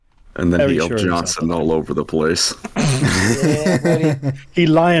And then Very he yelled sure Johnson all over the place. Yeah, buddy. He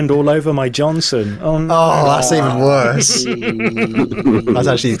lioned all over my Johnson. Oh no! Oh, that's even worse.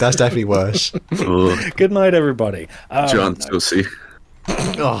 That's definitely worse. Ugh. Good night, everybody. John Susie.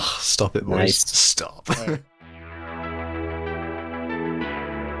 Oh, stop it, boys. Nice. Stop.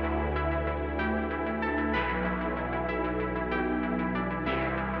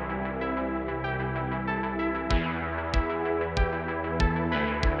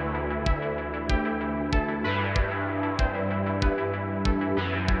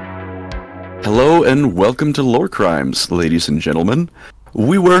 Hello and welcome to Lore Crimes, ladies and gentlemen.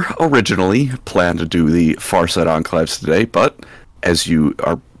 We were originally planned to do the Far Side Enclaves today, but as you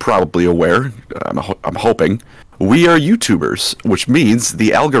are probably aware, I'm hoping, we are YouTubers, which means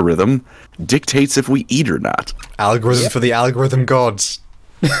the algorithm dictates if we eat or not. Algorithm for the algorithm gods.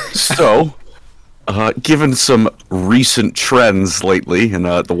 So, given some recent trends lately in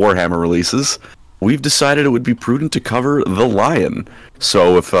the Warhammer releases, we've decided it would be prudent to cover the Lion.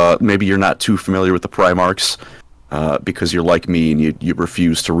 So if maybe you're not too familiar with the Primarchs, because you're like me and you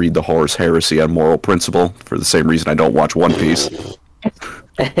refuse to read the Horus Heresy on moral principle, for the same reason I don't watch One Piece.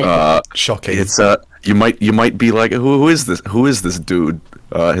 Shocking. It's you might be like, who is this? Who is this dude?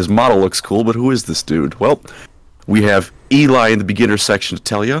 His model looks cool, but who is this dude? Well, we have Eli in the beginner section to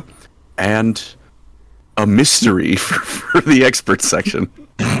tell you, and a mystery for the expert section.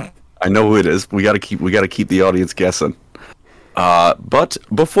 I know who it is. We gotta keep the audience guessing. But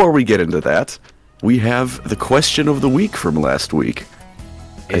before we get into that, we have the question of the week from last week.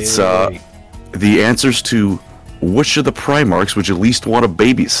 It's the answers to which of the Primarchs would you least want to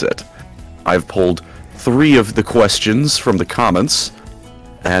babysit. I've pulled 3 of the questions from the comments,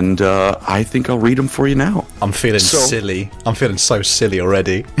 and I think I'll read them for you now. I'm feeling silly. I'm feeling so silly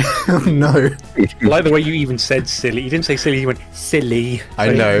already. Oh no. I like the way you even said silly. You didn't say silly, you went silly.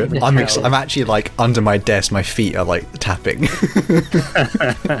 I know. I'm actually like under my desk. My feet are like tapping.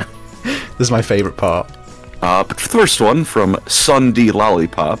 This is my favorite part. But first one from Sun D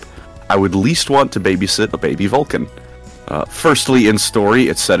Lollipop. I would least want to babysit a baby Vulcan. Firstly, in story,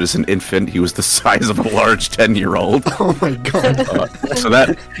 it said as an infant he was the size of a large 10-year-old. Oh my god. So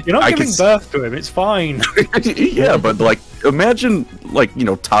that You're not I giving birth to him, it's fine. Yeah, but like imagine like, you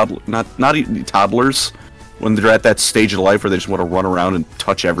know, not even toddlers when they're at that stage of life where they just want to run around and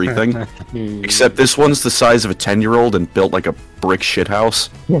touch everything. Except this one's the size of a 10-year-old and built like a brick shithouse.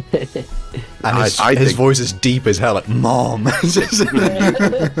 And his voice is deep as hell, like Mom. I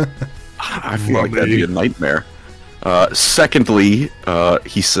feel like that'd be a nightmare. Secondly,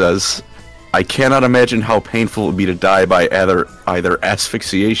 he says, I cannot imagine how painful it would be to die by either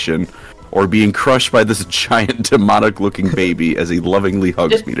asphyxiation or being crushed by this giant demonic-looking baby as he lovingly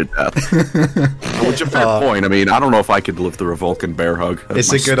hugs me to death. Which is a fair point. I mean, I don't know if I could live through a Vulcan bear hug.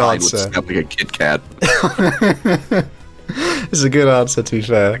 It's a good answer. Would snap like a Kit Kat. It's a good answer, to be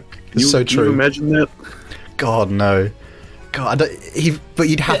fair. It's so true. Can you imagine that? God, no. God, but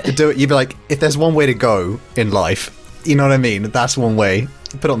you'd have to do it. You'd be like, if there's one way to go in life, you know what I mean? That's one way.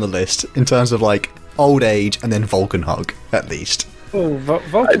 Put it on the list in terms of like old age and then Vulcan hug, at least. Well,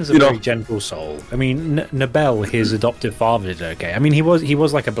 Vulcan's a very gentle soul. I mean, Nabel, his adoptive father, did okay. I mean, he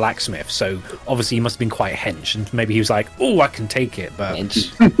was like a blacksmith, so obviously he must have been quite hench, and maybe he was like, "Oh, I can take it," but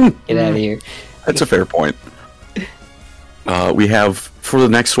Get out of here. That's a fair point. We have, for the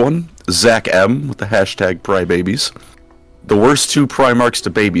next one, Zach M with the hashtag #PryBabies. The worst 2 Primarchs to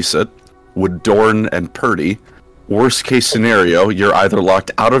babysit would Dorn and Purdy. Worst case scenario, you're either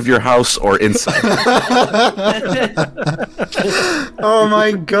locked out of your house or inside. Oh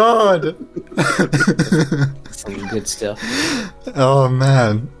my god. Some good stuff. Oh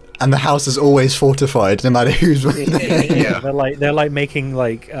man. And the house is always fortified, no matter who's there. yeah, they're like making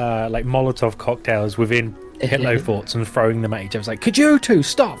like Molotov cocktails within pillow forts and throwing them at each other. It's like, could you two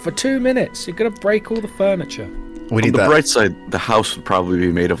stop for 2 minutes? You're gonna break all the furniture. We On need the that. bright side, the house would probably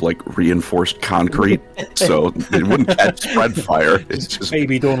be made of like reinforced concrete, so it wouldn't catch spread fire. It's just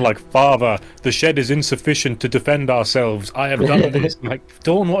Baby Dawn, like, Father, the shed is insufficient to defend ourselves. I have done this. I'm like,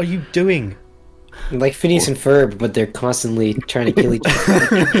 Dawn, what are you doing? Like Phineas and Ferb, but they're constantly trying to kill each other.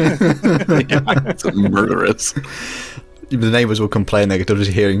 it's murderous. The neighbours will complain they're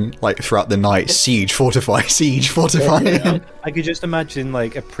just hearing, like, throughout the night, siege, fortify, siege, fortify. Yeah. I could just imagine,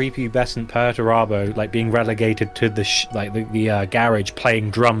 like, a prepubescent Perturabo, like, being relegated to the garage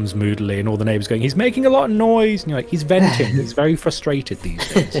playing drums moodily, and all the neighbours going, he's making a lot of noise, and you're like, he's venting, he's very frustrated these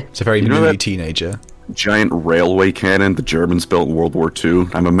days. It's a very moody teenager. giant railway cannon the Germans built in World War II.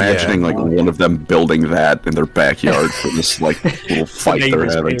 I'm imagining like one of them building that in their backyard for this like little fight they're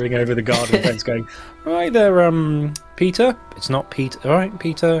having. Peering over the garden fence, going, "Right there, Peter. It's not Peter. All right,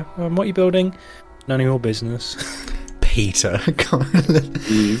 Peter. What are you building? None of your business." Peter.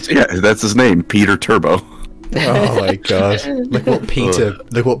 Yeah, that's his name, Peter Turbo. Oh my god! Look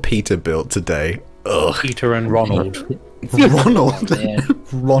what Peter built today. Ugh. Peter and Ronald. Ronald. Oh,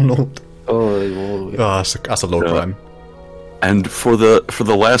 Ronald. holy moly. Oh, that's a low crime. And for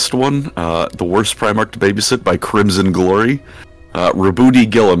the last one, the worst Primarch to babysit by Crimson Glory, Rabudi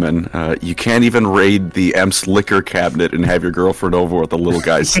Gilliman. You can't even raid the Emp's liquor cabinet and have your girlfriend over with the little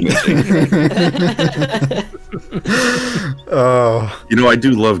guy snitching. Oh, You know, I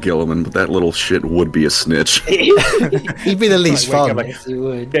do love Gilliman, but that little shit would be a snitch. he'd be the least Like, wake fun. up Yes, you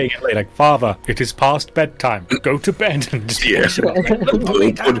would. Getting it late, like, "Father, it is past bedtime. Go to bed." And just Yeah. push him up,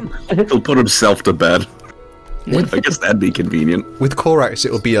 like, He'll put himself to bed. I guess that'd be convenient. With Korax,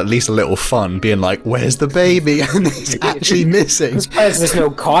 it would be at least a little fun, being like, "Where's the baby?" and he's actually missing. I'm surprised there's no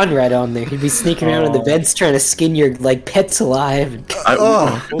Conrad on there. He'd be sneaking around in the vents trying to skin your like pets alive.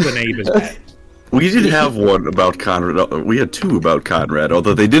 Oh, all the neighbors' pets. We did have one about Conrad. We had two about Conrad,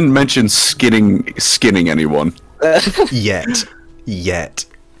 although they didn't mention skinning anyone. yet.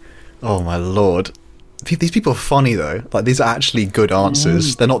 Oh my lord. These people are funny though. Like, these are actually good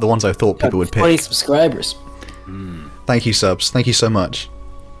answers. They're not the ones I thought people would 20 pick. subscribers. Thank you, subs. Thank you so much.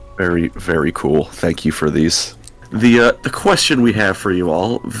 Very, very cool. Thank you for these. The question we have for you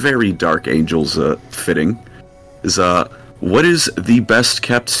all, very Dark Angels fitting, is what is the best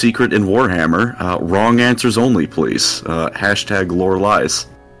kept secret in Warhammer? Wrong answers only, please. Hashtag lore lies.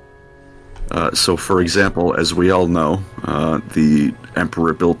 So, for example, as we all know, the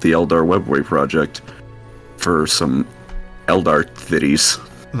Emperor built the Eldar Webway project for some Eldar thitties.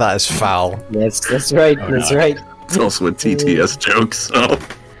 That is foul. Yes, that's right. That's right. It's also a TTS joke, so...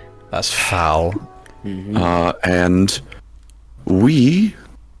 That's foul. And we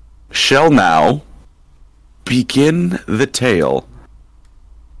shall now begin the tale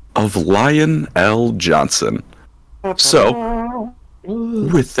of Lion L. Johnson. So,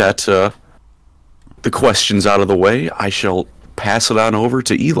 with that, the questions out of the way, I shall pass it on over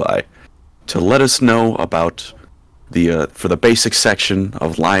to Eli to let us know about for the basic section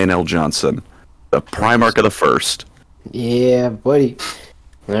of Lion L. Johnson, the Primarch of the First. Yeah, buddy.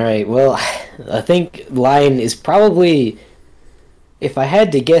 Alright, well, I think Lion is probably, if I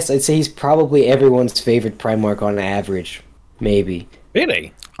had to guess, I'd say he's probably everyone's favorite Primarch on average. Maybe.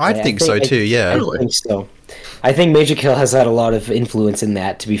 Really? I Yeah, think so too, yeah. I think so. I think Major Kill has had a lot of influence in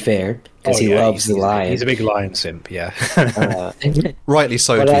that, to be fair, because he loves the Lion. He's a big lion simp, yeah. Rightly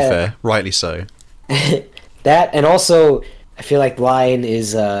so, But, to be fair. Rightly so. That, and also, I feel like Lion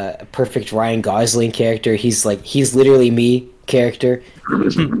is a perfect Ryan Gosling character. He's literally me character.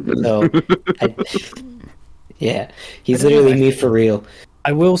 So, yeah, he's literally me for real.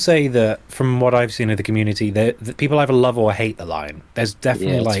 I will say that from what I've seen of the community, that people either love or hate the lion. There's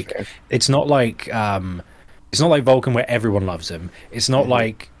definitely Yeah, that's fair. it's not like Vulcan where everyone loves him. It's not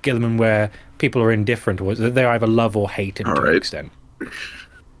like Gilliman where people are indifferent towards. They either love or hate him to an extent.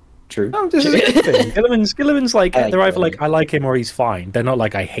 True. No, this is a good thing. Gilliman's like, I like they're either Gilliman. like I like him or he's fine. They're not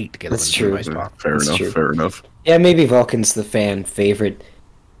like I hate Gilliman. That's for true. the most part. Fair That's enough, true. fair enough. Yeah, maybe Vulcan's the fan favorite,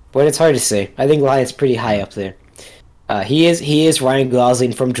 but it's hard to say. I think Lion's pretty high up there. He is Ryan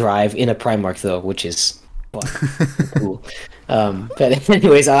Gosling from Drive in a Primarch though, which is fun. Cool. But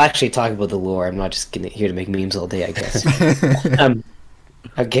anyways, I'll actually talk about the lore. I'm not just here to make memes all day, I guess.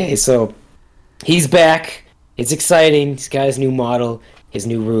 Okay, so he's back. It's exciting. He's got his new model, his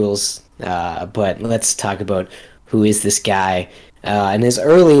new rules. But let's talk about who is this guy. In his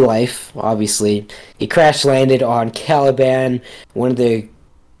early life, obviously, he crash landed on Caliban, one of the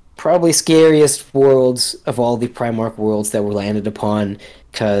probably scariest worlds of all the Primarch worlds that were landed upon,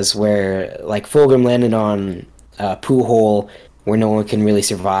 because where like Fulgrim landed on Pooh Hole, where no one can really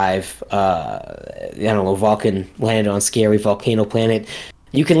survive. I don't know, Vulcan landed on scary volcano planet.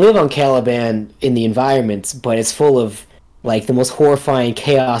 You can live on Caliban in the environment, but it's full of like the most horrifying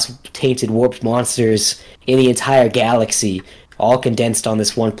chaos-tainted warped monsters in the entire galaxy, all condensed on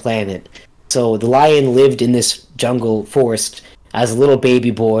this one planet. So the lion lived in this jungle forest as a little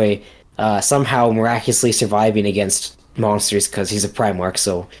baby boy, somehow miraculously surviving against monsters because he's a Primarch,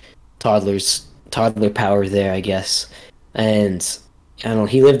 so toddler power there, I guess. And I don't know,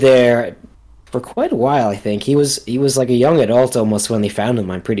 he lived there for quite a while, I think. He was like a young adult almost when they found him,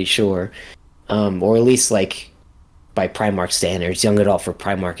 I'm pretty sure. Or at least like by Primarch standards. Young adult for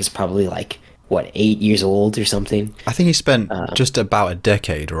Primarch is probably like what, 8 years old or something. I think he spent just about a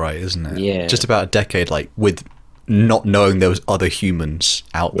decade, right? Isn't it? Yeah. Just about a decade, like with not knowing there was other humans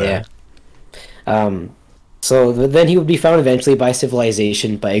out there. Yeah. So then he would be found eventually by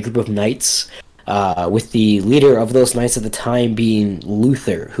civilization, by a group of knights, with the leader of those knights at the time being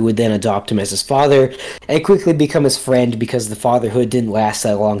Luther, who would then adopt him as his father and quickly become his friend because the fatherhood didn't last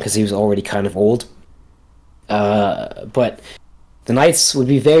that long because he was already kind of old. But the knights would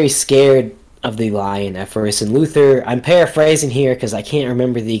be very scared of the lion at first, and Luther, I'm paraphrasing here because I can't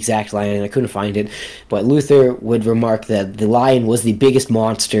remember the exact line and I couldn't find it, but Luther would remark that the lion was the biggest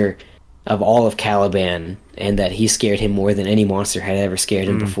monster of all of Caliban, and that he scared him more than any monster had ever scared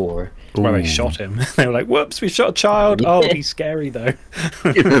him before. Well, they shot him. They were like, whoops, we shot a child. Oh, he's scary, though.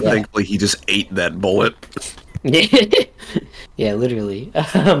 Thankfully, he just ate that bullet. Yeah, literally.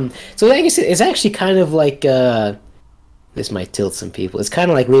 So I guess it's actually kind of like, this might tilt some people, it's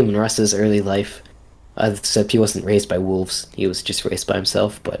kind of like Lehman Russ's early life, except he wasn't raised by wolves, he was just raised by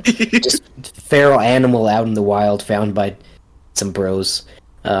himself, but just feral animal out in the wild, found by some bros.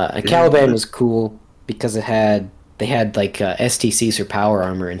 And Caliban was cool because they had like STCs for power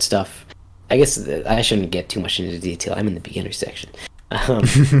armor and stuff. I guess I shouldn't get too much into detail. I'm in the beginner section.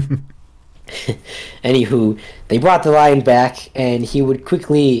 Anywho, they brought the lion back, and he would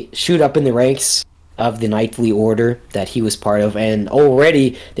quickly shoot up in the ranks of the knightly order that he was part of, and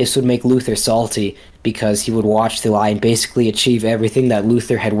already this would make Luther salty because he would watch the lion basically achieve everything that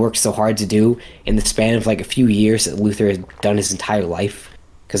Luther had worked so hard to do in the span of like a few years that Luther had done his entire life.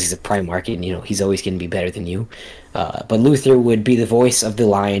 Because he's a Primarch, and he's always going to be better than you. But Luther would be the voice of the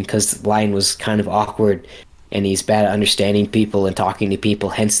lion, because the lion was kind of awkward, and he's bad at understanding people and talking to people.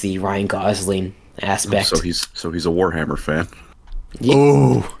 Hence the Ryan Gosling aspect. So he's a Warhammer fan. Yeah.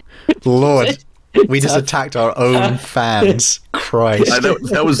 Oh, Lord. We just attacked our own fans. Christ.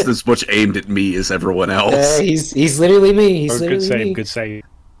 That was as much aimed at me as everyone else. He's literally me. He's literally good save, me. good save.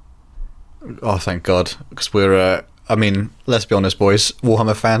 Oh, thank God. Because we're... I mean, let's be honest, boys.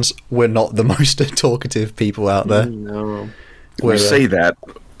 Warhammer fans, we're not the most talkative people out there. No. We say that.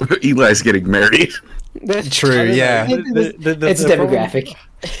 Eli's getting married. True, yeah. It's a demographic.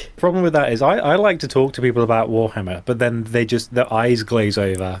 Problem with that is I like to talk to people about Warhammer, but then their eyes glaze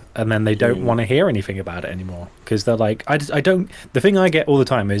over, and then they don't want to hear anything about it anymore because they're like, I don't. The thing I get all the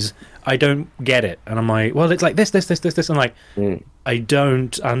time is I don't get it, and I'm like, well, it's like this. I'm like, I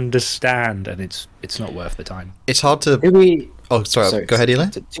don't understand, and it's not worth the time. It's hard to. Oh, sorry. Go ahead, Eli.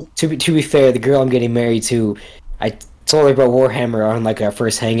 To be fair, the girl I'm getting married to, I told her about Warhammer on like our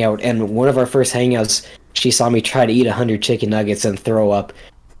first hangout, and one of our first hangouts, she saw me try to eat 100 chicken nuggets and throw up.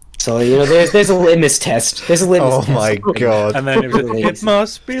 So there's a litmus test. There's a litmus test. Oh my God! And then it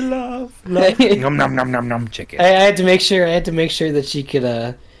must be love. Nom nom nom nom nom chicken. I had to make sure that she could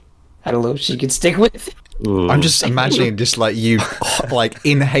I don't know, she could stick with it. I'm just imagining just like you like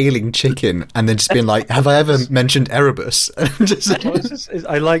inhaling chicken and then just being like, have I ever mentioned Erebus?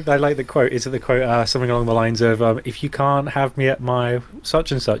 I like the quote. Is it the quote something along the lines of if you can't have me at my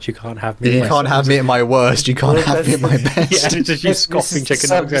such and such, you can't have me. You can't have me at my worst. You can't have me at my best. Yeah, and it's just you scoffing chicken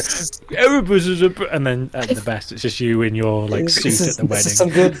nuggets. Erebus is and then at the best, it's just you in your like suit at the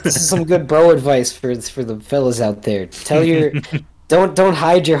wedding. This is some good bro advice for the fellas out there. Tell your Don't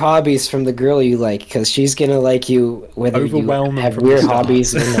hide your hobbies from the girl you like, because she's gonna like you whether you have weird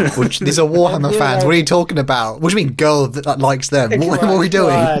hobbies or not. These are Warhammer fans. What are you talking about? What do you mean, girl that likes them? What are we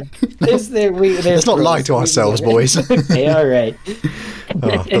doing? Let's not lie to ourselves, boys. Okay, all right.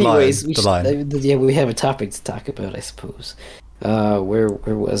 Anyways, we have a topic to talk about, I suppose. Where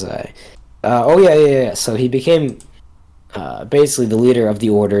was I? Yeah. So he became basically the leader of the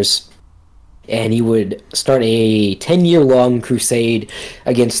orders. And he would start a 10-year-long crusade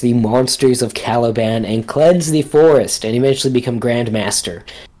against the monsters of Caliban and cleanse the forest, and eventually become Grand Master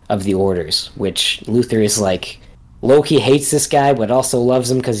of the Orders, which Luther is like, low-key hates this guy, but also loves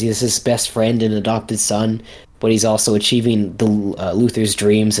him because he's his best friend and adopted son, but he's also achieving Luther's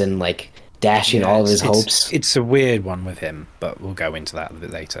dreams and like dashing all of his hopes. It's a weird one with him, but we'll go into that a bit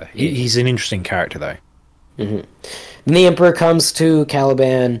later. He's an interesting character, though. Mm-hmm. Then the Emperor comes to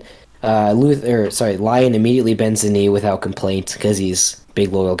Caliban. Lion immediately bends the knee without complaint because he's a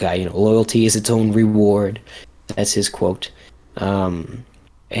big loyal guy. Loyalty is its own reward. That's his quote. And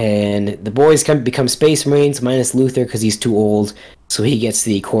the boys become Space Marines minus Luther because he's too old, so he gets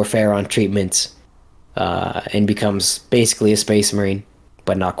the Corpharon treatment and becomes basically a Space Marine,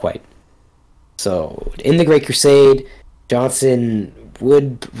 but not quite. So in the Great Crusade, Jonson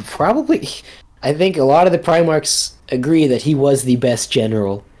would probably, I think a lot of the Primarchs agree that he was the best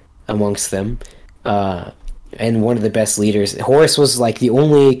general amongst them. and one of the best leaders. Horus was like the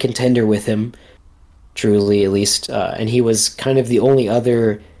only contender with him, truly at least, and he was kind of the only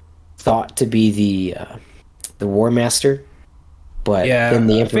other thought to be the War Master. But then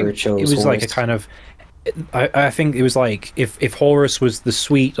the Emperor chose it was Horus. like a kind of. I think it was like if Horus was the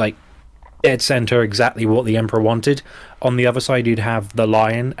sweet, like dead center, exactly what the Emperor wanted. On the other side, you'd have the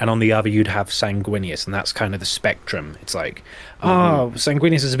Lion, and on the other, you'd have Sanguinius, and that's kind of the spectrum. It's like,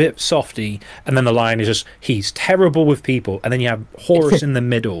 Sanguinius is a bit softy, and then the Lion is just he's terrible with people, and then you have Horus in the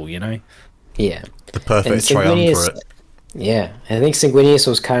middle, you know? Yeah, The perfect triumvirate. Yeah, I think Sanguinius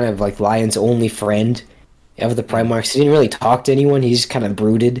was kind of like Lion's only friend of the Primarchs. He didn't really talk to anyone. He just kind of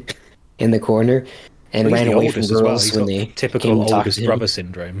brooded in the corner and Well, he's ran the away from oldest as well. girls He's when got they came typical to talk oldest to him. brother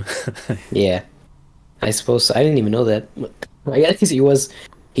syndrome. Yeah, I suppose so. I didn't even know that. I guess he was.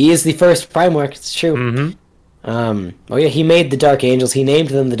 He is the first Primarch. It's true. Mm-hmm. Oh yeah, he made the Dark Angels. He named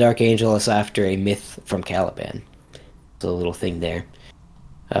them the Dark Angels after a myth from Caliban. So a little thing there.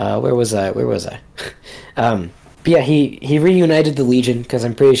 Where was I? But yeah, he reunited the Legion because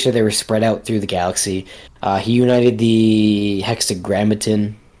I'm pretty sure they were spread out through the galaxy. He united the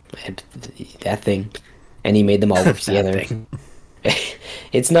Hexagrammaton, that thing, and he made them all work together.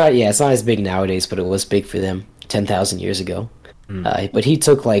 It's not as big nowadays, but it was big for them 10,000 years ago. But he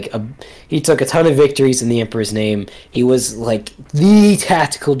took a ton of victories in the Emperor's name. He was like the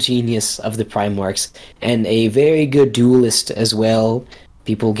tactical genius of the Primarchs and a very good duelist as well.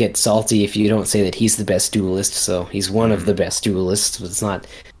 People get salty if you don't say that he's the best duelist, so he's one of the best duelists, but it's not.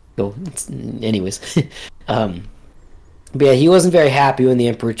 Anyways. But yeah, he wasn't very happy when the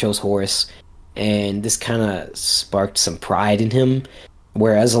Emperor chose Horus, and this kind of sparked some pride in him.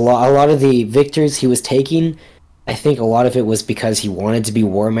 Whereas a lot of the victories he was taking, I think a lot of it was because he wanted to be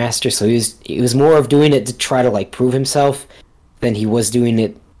War Master, so he was more of doing it to try to like prove himself than he was doing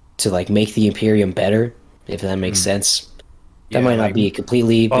it to like make the Imperium better, if that makes sense. That might not be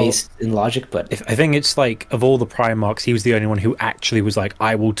completely based in logic, but I think it's like, of all the Primarchs, he was the only one who actually was like,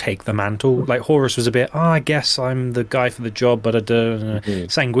 I will take the mantle. Like, Horus was a bit, I guess I'm the guy for the job, but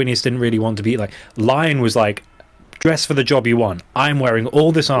Sanguinius didn't really want to be like. Lion was like, dress for the job you want. I'm wearing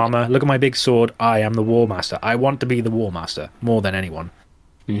all this armor. Look at my big sword. I am the War Master. I want to be the War Master more than anyone.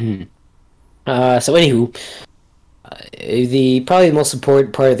 So anywho, probably the most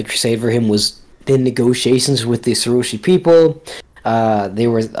important part of the crusade for him was the negotiations with the Saroshi people. They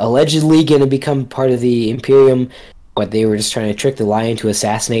were allegedly going to become part of the Imperium, but they were just trying to trick the Lion to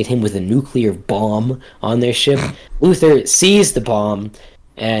assassinate him with a nuclear bomb on their ship. Luther seized the bomb,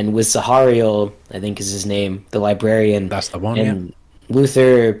 and with Zahariel, I think is his name, the librarian. That's the one, and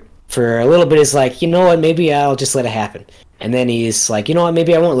Luther, for a little bit, is like, you know what, maybe I'll just let it happen. And then he's like, you know what,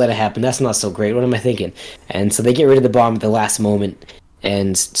 maybe I won't let it happen. That's not so great. What am I thinking? And so they get rid of the bomb at the last moment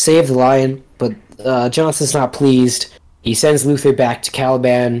and save the Lion, but Jonson's not pleased. He sends Luther back to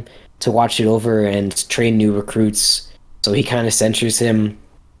Caliban to watch it over and train new recruits, so he kind of censures him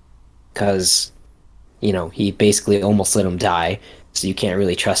because, you know, he basically almost let him die, so you can't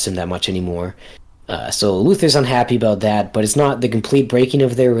really trust him that much anymore. So Luther's unhappy about that, but it's not the complete breaking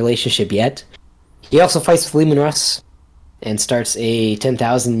of their relationship yet. He also fights with Leman Russ and starts a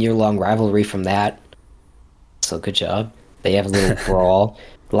 10,000-year-long rivalry from that. So good job. They have a little brawl.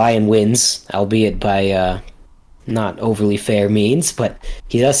 Lion wins, albeit by not overly fair means, but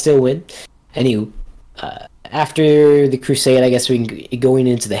he does still win. Anyway, after the Crusade, I guess we can going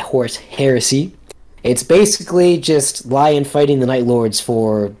into the Horus Heresy. It's basically just Lion fighting the Night Lords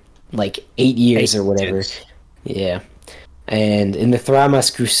for like 8 years or whatever. Yeah. And in the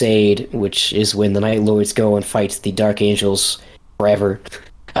Thramas Crusade, which is when the Night Lords go and fight the Dark Angels forever,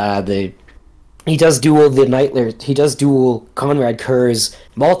 he does duel Conrad Kurz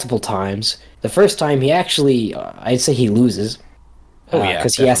multiple times. The first time he actually, I'd say he loses.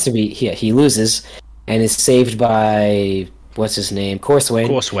 Because he loses, and is saved by, what's his name?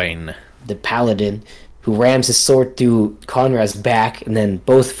 Corswain, the paladin, who rams his sword through Conrad's back, and then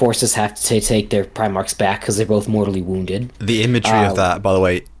both forces have to take their Primarchs back because they're both mortally wounded. The imagery of that, by the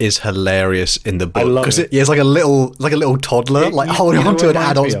way, is hilarious in the book. I love it. it. It's like a little toddler, holding onto an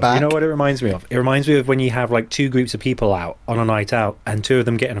adult's back. You know what it reminds me of? It reminds me of when you have like two groups of people out on a night out, and two of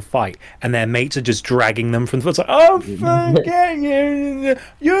them get in a fight, and their mates are just dragging them from the foot. It's like, oh, forget you,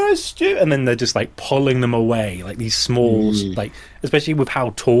 you're stupid, and then they're just like pulling them away, like these smalls, like especially with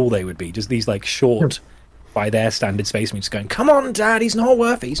how tall they would be, just these like short by their standard space marines going, "Come on, Dad, he's not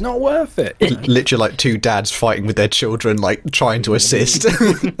worth it. He's not worth it." Literally, like two dads fighting with their children, like trying to assist,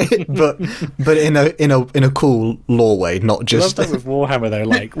 but in a cool lore way, not I just. love that with Warhammer though.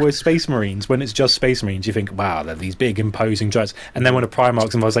 Like with Space Marines, when it's just Space Marines, you think, "Wow, they're these big imposing giants," and then when a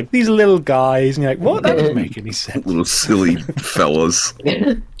Primarch's involved, it's like these little guys, and you're like, "What? That doesn't make any sense." Little silly fellas.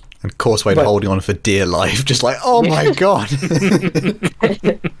 And Causeway holding on for dear life, just like, oh my god.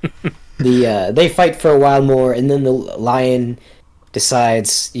 They fight for a while more, and then the lion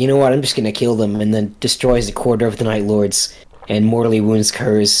decides, you know what, I'm just gonna kill them, and then destroys a quarter of the Night Lords and mortally wounds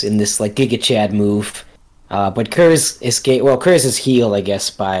Kurz in this like Giga Chad move. But Kurz escape. Well, Kurz is healed, I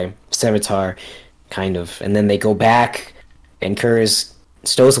guess, by Sevatar, kind of, and then they go back, and Kurz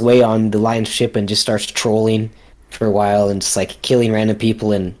stows away on the lion's ship and just starts trolling for a while and just like killing random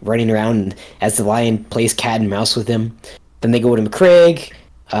people and running around as the lion plays cat and mouse with him. Then they go to McCraig.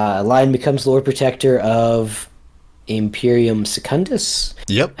 Lion becomes Lord Protector of Imperium Secundus.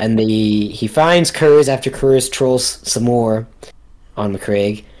 Yep. And he finds Kurz after Kurz trolls some more on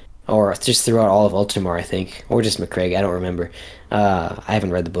McCraig, or just throughout all of Ultramar, I think, or just McCraig. I don't remember. I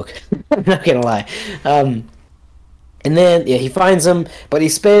haven't read the book. I'm not gonna lie. And then he finds him, but he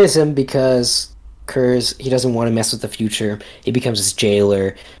spares him because Kurz, he doesn't want to mess with the future. He becomes his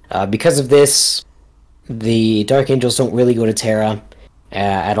jailer. Because of this, the Dark Angels don't really go to Terra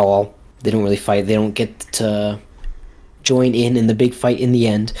at all. They don't really fight. They don't get to join in the big fight in the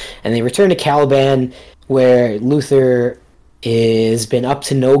end. And they return to Caliban, where Luther has been up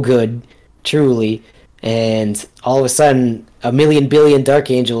to no good, truly. And all of a sudden, a million billion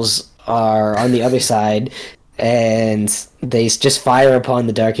Dark Angels are on the other side. And they just fire upon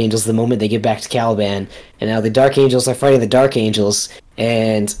the Dark Angels the moment they get back to Caliban. And now the Dark Angels are fighting the Dark Angels.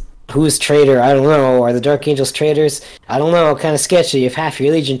 And who's traitor? I don't know. Are the Dark Angels traitors? I don't know. Kind of sketchy. If half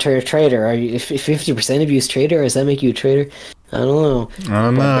your Legion turn traitor, if 50% of you is traitor, does that make you a traitor? I don't know. I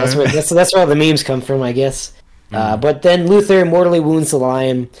don't know. That's where all the memes come from, I guess. But then Luther mortally wounds the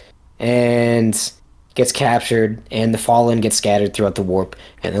lion and gets captured, and the Fallen gets scattered throughout the warp,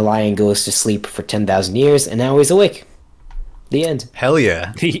 and the lion goes to sleep for 10,000 years, and now he's awake. The end. Hell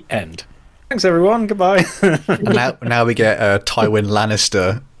yeah. The end. Thanks, everyone. Goodbye. And now we get Tywin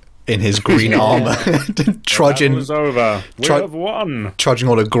Lannister in his green armor, trudging. That was over. We have won. Trudging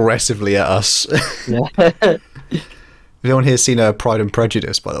all aggressively at us. Has anyone here seen Pride and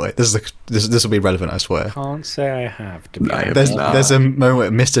Prejudice, by the way? This will be relevant, I swear. Can't say I have, to be There's a moment where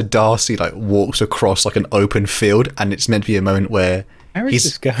Mr. Darcy like walks across like an open field, and it's meant to be a moment where Where is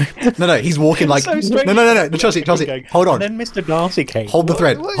this going? No, he's walking like so strange. No, Chelsea, hold on. And then Mr. Darcy came. Hold the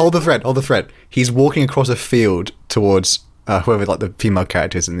thread. He's walking across a field towards whoever like the female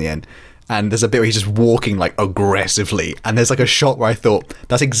character is in the end. And there's a bit where he's just walking like aggressively, and there's like a shot where I thought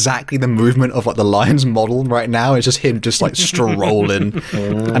that's exactly the movement of like the lion's model right now. It's just him just like strolling,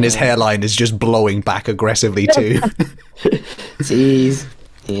 and his hairline is just blowing back aggressively too. Jeez.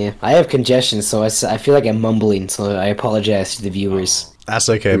 Yeah, I have congestion, so I feel like I'm mumbling, so I apologize to the viewers. That's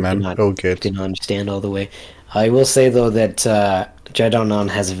okay, man. All good. Didn't understand all the way. I will say though that Jardonon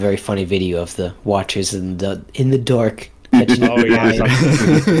has a very funny video of the Watchers in the dark. Oh yeah,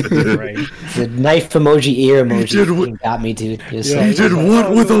 great. The knife emoji, ear emoji got me, dude. He did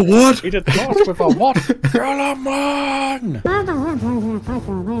what with a what? He did what with a what? Galaman!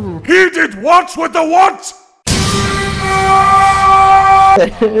 He did what with the what?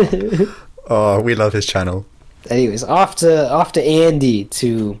 Oh, we love his channel. Anyways, off to Andy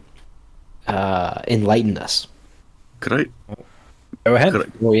to enlighten us. Could I? Go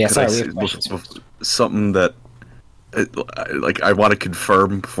ahead. Oh yeah, could sorry. I we say have questions. something that, like, I want to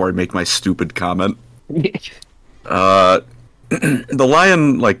confirm before I make my stupid comment. The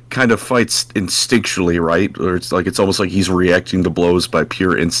lion like kind of fights instinctually, right? Or it's almost like he's reacting to blows by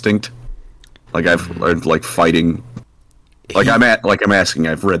pure instinct. Like I've learned, like fighting. Like I'm asking.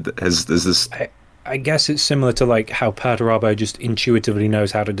 I've read that. Is this? I guess it's similar to like how Perturabo just intuitively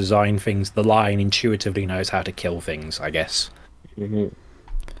knows how to design things. The lion intuitively knows how to kill things, I guess. Mm-hmm.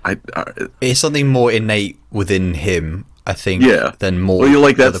 It's something more innate within him, I think. Yeah. Than more. Well, you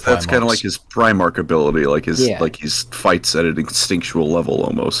like other that's kind of like his Primarch ability, like his Yeah. like his fights at an instinctual level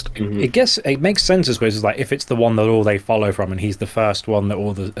almost. I guess it makes sense, I suppose. It's like if it's the one that all they follow from, and he's the first one that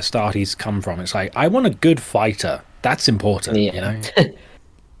all the Astartes come from. It's like I want a good fighter. That's important, Yeah. you know.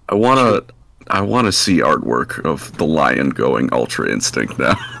 I want to see artwork of the lion going Ultra Instinct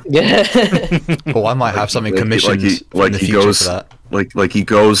now. Oh, I might have something commissioned in the he future goes for that. like he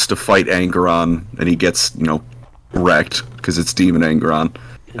goes to fight Angeron and he gets wrecked because it's Demon Angeron,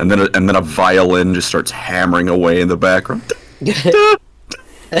 and then a violin just starts hammering away in the background.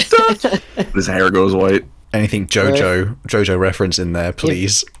 His hair goes white. Anything JoJo reference in there,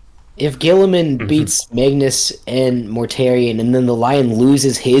 please. If Gilliman beats Magnus and Mortarion, and then the Lion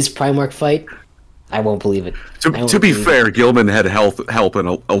loses his Primarch fight, I won't believe it. To be fair, Gilman had help and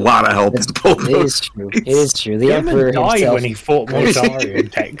a lot of help in both It is true. It is true. The Emperor died himself. when he fought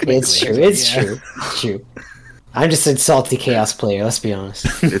Mortarion, technically. It's true. It's true. It's true. I'm just a salty Chaos player. Let's be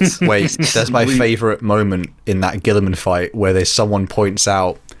honest. Wait, that's my favorite moment in that Gilliman fight where there's someone points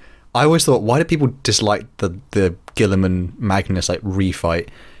out. I always thought, why do people dislike the Gilliman Magnus like refight?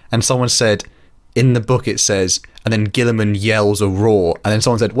 And someone said, in the book it says, and then Gilliman yells a roar, and then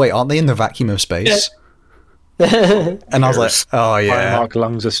someone said, wait, aren't they in the vacuum of space? And I was like, oh yeah. Primarch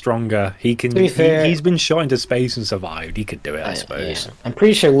lungs are stronger. He can. To be fair- He's been shot into space and survived. He could do it, I suppose. Yeah. I'm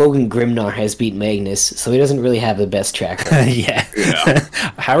pretty sure Logan Grimnar has beat Magnus, so he doesn't really have the best track record. Yeah.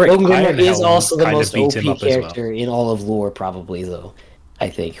 Harrick Logan Grimnar is Ironhelm also the kind of most beat OP him up as well. character in all of lore, probably, though. I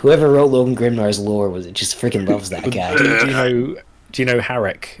think. Whoever wrote Logan Grimnar's lore just freaking loves that guy. Do you know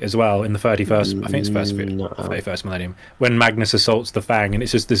Harrick as well in the 31st? I think it's 31st millennium when Magnus assaults the Fang, and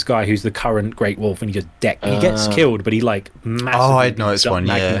it's just this guy who's the current Great Wolf, and he just he gets killed, but he like massively. Oh, I know this one.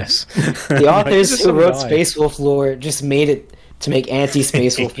 Magnus. Yeah. The authors who some wrote guy. Space Wolf lore just made it to make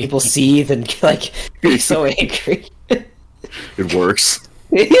anti-Space Wolf people seethe and like be so angry. It works.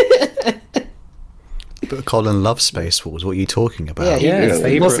 But Colin loves Space Wars. What are you talking about? Yeah, it's,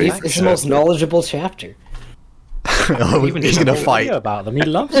 the most, favorite it's the most knowledgeable chapter. Oh, Even he's did a gonna whole fight. video about them. He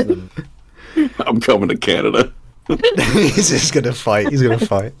loves them. I'm coming to Canada. He's just gonna fight. He's gonna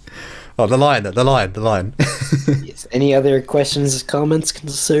fight. Oh, the lion. Yes. Any other questions, comments,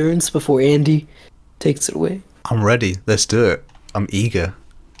 concerns before Andy takes it away? I'm ready. Let's do it. I'm eager.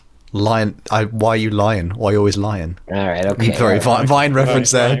 Lion. Why are you lying? Why are you always lying? All right. Okay. Sorry, Vine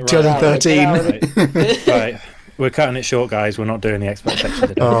reference there. right. 2013. Right, we're cutting it short, guys. We're not doing the expert section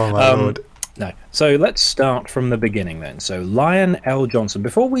today. Oh my lord. No. So let's start from the beginning then. So Lion L. Johnson.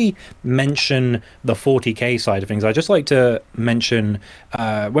 Before we mention the 40k side of things, I'd just like to mention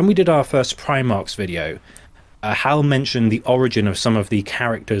when we did our first Primarchs video, Hal mentioned the origin of some of the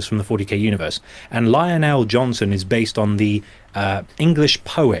characters from the 40k universe. And Lionel Johnson is based on the English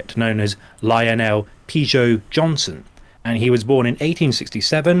poet known as Lionel Pigot Johnson. And he was born in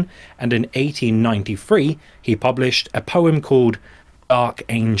 1867, and in 1893 he published a poem called Dark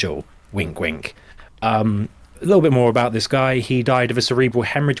Angel. Wink, wink. A little bit more about this guy. He died of a cerebral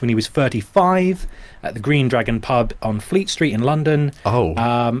hemorrhage when he was 35 at the Green Dragon pub on Fleet Street in London. Oh.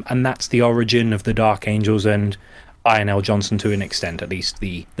 And that's the origin of the Dark Angels and Lionel Johnson to an extent, at least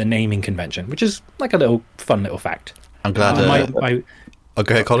the naming convention, which is like a little fun little fact. I'm glad. Oh,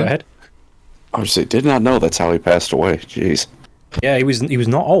 go ahead, Colin. Go ahead. I was did not know that's how he passed away. Jeez. Yeah, he was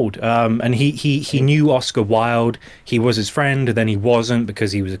not old, and he knew Oscar Wilde. He was his friend, then he wasn't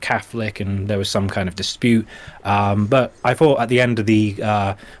because he was a Catholic, and there was some kind of dispute. But I thought at the end of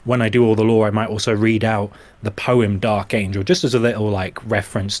the when I do all the lore, I might also read out the poem Dark Angel, just as a little like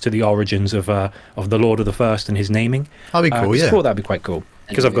reference to the origins of the Lord of the First and his naming. That'd be cool. I Yeah. thought that'd be quite cool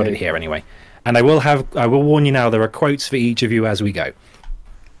because I've got it here anyway, and I will warn you now. There are quotes for each of you as we go.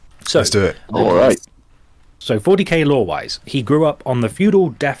 So Let's do it. All right. So 40k lore-wise, he grew up on the feudal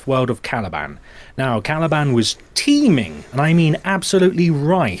death world of Caliban. Now, Caliban was teeming, and I mean absolutely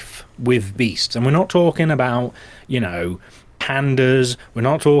rife, with beasts. And we're not talking about, pandas, we're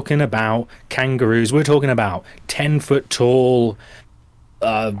not talking about kangaroos, we're talking about 10-foot tall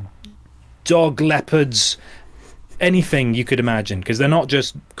dog leopards, anything you could imagine. Because they're not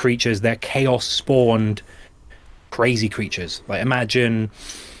just creatures, they're chaos-spawned crazy creatures. Like, imagine,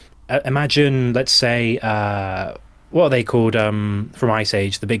 let's say, what are they called from Ice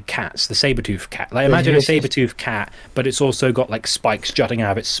Age? The big cats, the saber-toothed cat. Like, imagine a saber-toothed cat, but it's also got like spikes jutting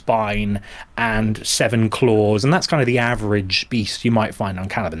out of its spine and 7 claws, and that's kind of the average beast you might find on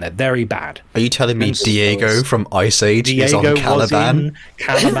Caliban. They're very bad. Are you telling me Diego from Ice Age is on Diego was Caliban? in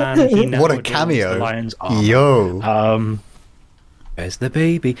Caliban. He now What a adorns cameo. the lion's armor. Yo. Where's the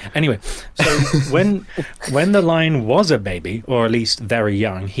baby? Anyway, so when the lion was a baby, or at least very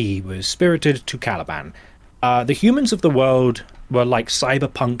young, he was spirited to Caliban. The humans of the world were like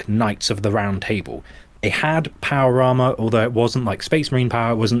cyberpunk knights of the Round Table. They had power armor, although it wasn't like Space Marine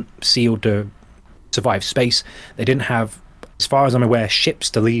power. It wasn't sealed to survive space. They didn't have, as far as I'm aware, ships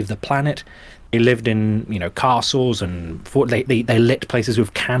to leave the planet. They lived in, castles and they lit places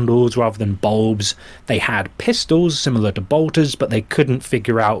with candles rather than bulbs. They had pistols similar to bolters, but they couldn't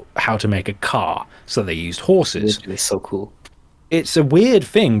figure out how to make a car, so they used horses. Literally so cool. It's a weird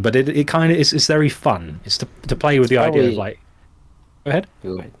thing, but it kind of it's very fun. It's to play with the idea of like. Go ahead.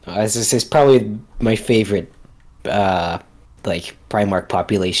 It's probably my favorite, Primarch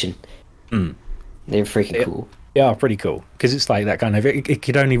population. They're freaking cool. Yeah, pretty cool because it's like that kind of. It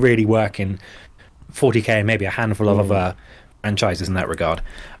could only really work in 40k and maybe a handful of other franchises in that regard.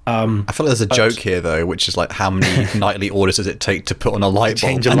 I feel like there's a joke here though, which is like how many nightly orders does it take to put on a light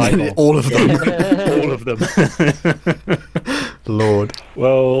bulb? Change a light bulb. All of them. All of them. Lord.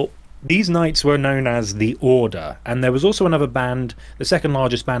 Well, these knights were known as the Order, and there was also another band. The second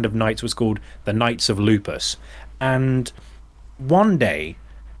largest band of knights was called the Knights of Lupus. And one day,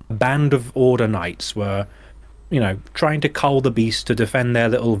 a band of Order knights were, trying to cull the beast to defend their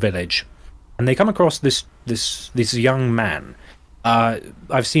little village, and they come across this young man.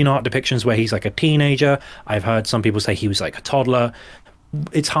 I've seen art depictions where he's like a teenager. I've heard some people say he was like a toddler.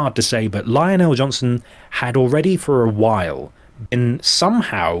 It's hard to say, but Lionel Johnson had already for a while been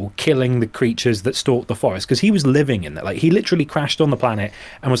somehow killing the creatures that stalk the forest, because he was living in that. Like, he literally crashed on the planet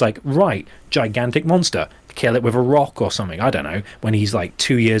and was like, right, gigantic monster, kill it with a rock or something, I don't know, when he's like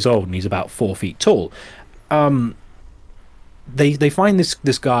 2 years old and he's about 4 feet tall. They find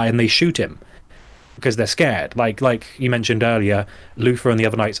this guy and they shoot him because they're scared. Like you mentioned earlier, Luther and the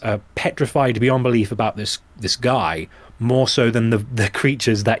other knights are petrified beyond belief about this guy, more so than the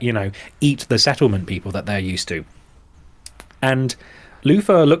creatures that eat the settlement people that they're used to. And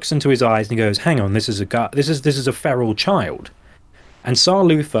Luther looks into his eyes and he goes, "Hang on, this is a guy. This is a feral child." And Tsar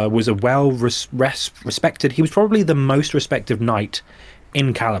Luther was a respected. He was probably the most respected knight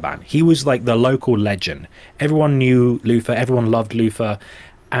in Caliban. He was like the local legend. Everyone knew Luther. Everyone loved Luther.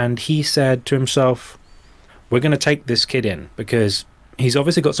 And he said to himself, "We're going to take this kid in because he's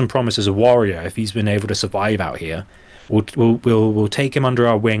obviously got some promise as a warrior. If he's been able to survive out here, we'll take him under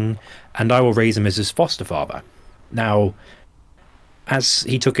our wing, and I will raise him as his foster father." Now, as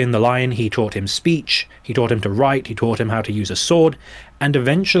he took in the lion, he taught him speech, he taught him to write, he taught him how to use a sword, and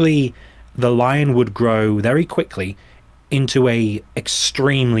eventually the lion would grow very quickly into a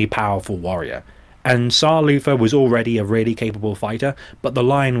extremely powerful warrior. And Tsar Luther was already a really capable fighter, but the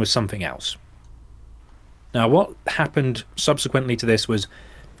lion was something else. Now, what happened subsequently to this was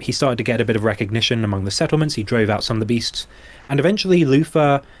he started to get a bit of recognition among the settlements. He drove out some of the beasts, and eventually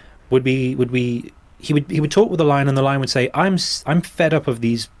Luther he would talk with the lion, and the lion would say, I'm fed up of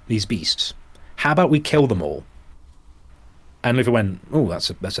these beasts. How about we kill them all?" And Luther went, "Oh, that's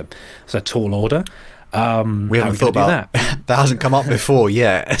a tall order. We haven't thought about that. That hasn't come up before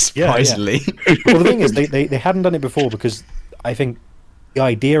yet, surprisingly." Yeah. Well, the thing is, they hadn't done it before because I think the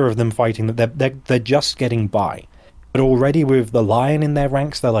idea of them fighting, that they're just getting by. But already with the lion in their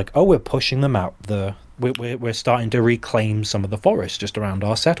ranks, they're like, "Oh, we're pushing them out. We're starting to reclaim some of the forest just around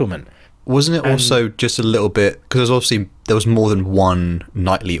our settlement." Wasn't it also just a little bit, because obviously there was more than one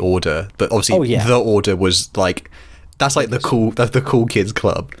knightly order, but obviously the order was like, that's like the cool kids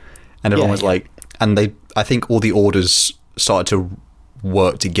club, and everyone was like, and I think all the orders started to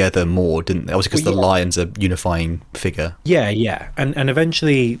work together more, didn't they? Obviously because the lion's a unifying figure. Yeah, and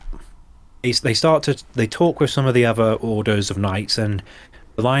eventually they talk with some of the other orders of knights, and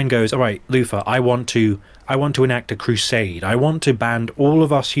the lion goes, "All right, Luther, I want to enact a crusade. I want to band all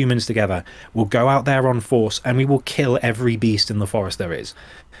of us humans together. We'll go out there on force and we will kill every beast in the forest there is."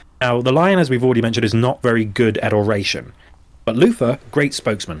 Now, the lion, as we've already mentioned, is not very good at oration. But Luther, great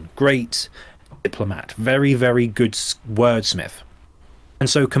spokesman, great diplomat, very, very good wordsmith. And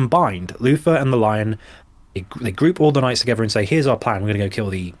so combined, Luther and the lion, they group all the knights together and say, "Here's our plan. We're going to go kill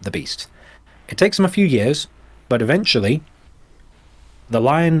the beast." It takes them a few years, but eventually the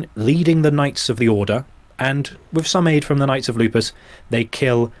lion, leading the Knights of the Order, and with some aid from the Knights of Lupus, they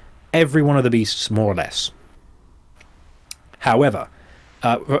kill every one of the beasts, more or less. However,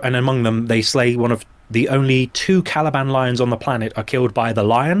 and among them, they slay one of the only 2 Caliban lions on the planet are killed by the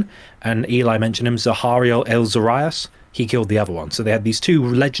lion, and Eli mentioned him, Zahariel El Zarias. He killed the other one. So they had these 2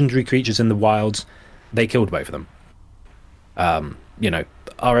 legendary creatures in the wilds. They killed both of them.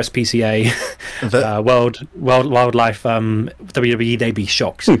 RSPCA, World Wildlife, WWE, they'd be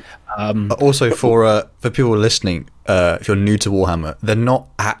shocked. Also, for people listening, if you're new to Warhammer, they're not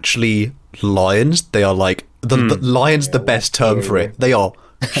actually lions. They are like the lion's the best term for it. They are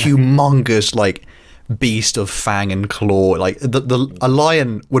humongous, like beast of fang and claw. Like a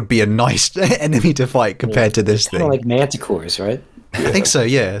lion would be a nice enemy to fight compared to this thing. Kind of like manticores, right? I think so.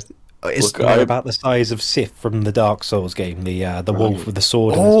 Yeah. It's about the size of Sif from the Dark Souls game, the wolf with the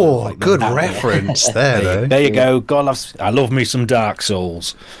sword. Oh, like good reference there, though. There you go. God, I love me some Dark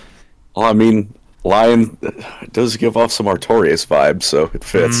Souls. Well, I mean, lion does give off some Artorias vibes, so it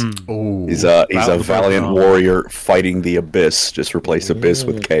fits. Ooh, he's a valiant warrior fighting the abyss. Just replace abyss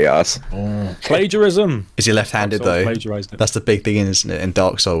with chaos. Plagiarism. Is he left-handed though? That's the big thing, isn't it? In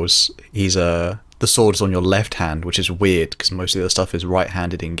Dark Souls, he's the sword's on your left hand, which is weird because most of the other stuff is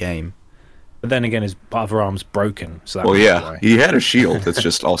right-handed in game. But then again, his other arm's broken. So that Well, might be yeah, why. he had a shield. It's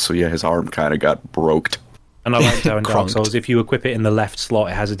just also, yeah, his arm kind of got broked. And I liked how in Dark Cronked. Souls, if you equip it in the left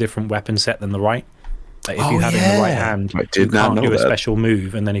slot, it has a different weapon set than the right. Like if you Oh, have it in the right yeah. hand, I did you not can't know do a that. special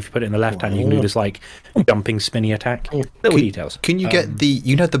move, and then if you put it in the left hand, you can do this like jumping spinny attack. Little details. Can you get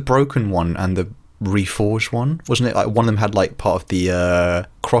the broken one and the reforged one? Wasn't it like one of them had like part of the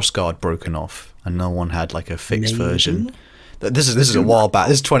crossguard broken off, and no one had like a fixed version? This is a while back.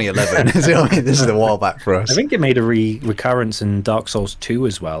 This is 2011. You know what I mean? This is a while back for us. I think it made a recurrence in Dark Souls 2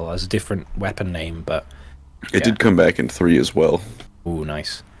 as well as a different weapon name, but It did come back in 3 as well. ooh,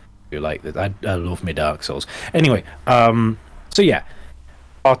 nice. I like that. I love me Dark Souls. Anyway, so yeah,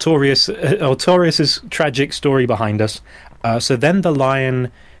 Artorias' tragic story behind us. So then the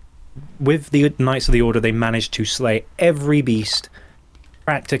lion, with the Knights of the Order, they managed to slay every beast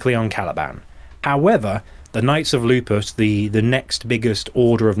practically on Caliban. However, the Knights of Lupus, the next biggest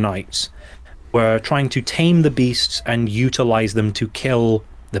order of knights, were trying to tame the beasts and utilize them to kill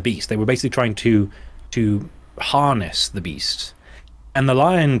the beast. They were basically trying to harness the beasts. And the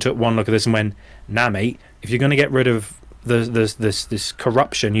lion took one look at this and went, "Nah, mate. If you're going to get rid of this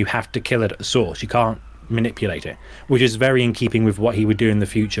corruption, you have to kill it at the source. You can't manipulate it." Which is very in keeping with what he would do in the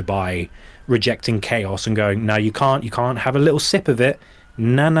future by rejecting chaos and going, "No, you can't have a little sip of it.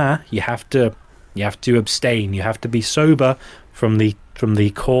 Nah. You have to abstain. You have to be sober from the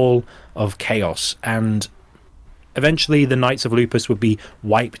call of chaos." And eventually, the Knights of Lupus would be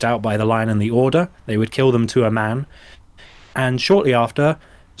wiped out by the Lion and the Order. They would kill them to a man. And shortly after,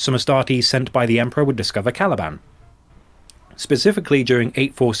 some Astartes sent by the Emperor would discover Caliban. Specifically, during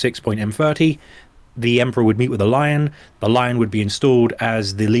 846.M30, the Emperor would meet with the Lion. The Lion would be installed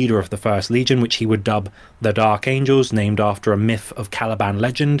as the leader of the First Legion, which he would dub the Dark Angels, named after a myth of Caliban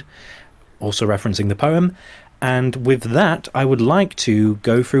legend, also referencing the poem. And with that, I would like to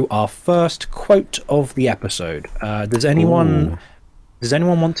go through our first quote of the episode. Does anyone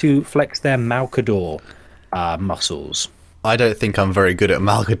want to flex their Malcador muscles? I don't think I'm very good at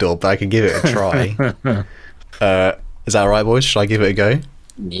Malcador, but I can give it a try. Is that all right, boys? Should I give it a go?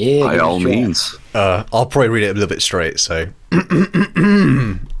 Yeah. By give it a all try. means. I'll probably read it a little bit straight, so.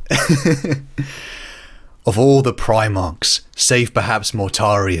 Of all the Primarchs, save perhaps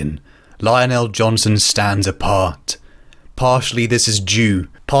Mortarion, Lionel Johnson stands apart. Partially this is due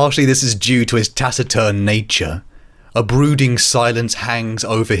to his taciturn nature. A brooding silence hangs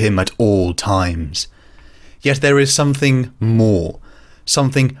over him at all times. Yet there is something more,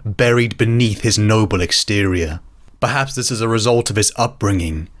 something buried beneath his noble exterior. Perhaps this is a result of his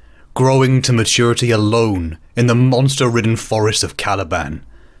upbringing, growing to maturity alone in the monster-ridden forests of Caliban.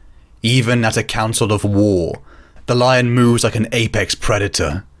 Even at a council of war, the lion moves like an apex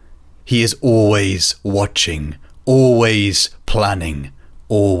predator. He is always watching, always planning,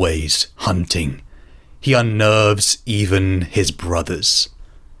 always hunting. He unnerves even his brothers.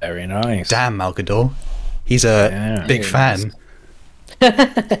 Very nice. Damn, Malcador. He's a big fan.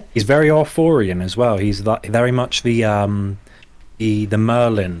 He's very Arthurian as well. He's very much the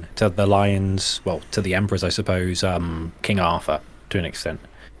Merlin to the lions, well, to the emperors, I suppose. King Arthur, to an extent.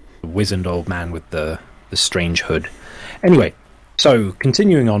 The wizened old man with the strange hood. Anyway, so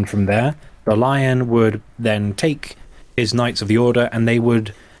continuing on from there, the lion would then take his Knights of the Order and they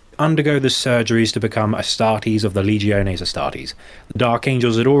would undergo the surgeries to become Astartes of the Legiones Astartes. The Dark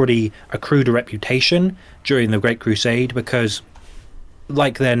Angels had already accrued a reputation during the Great Crusade because,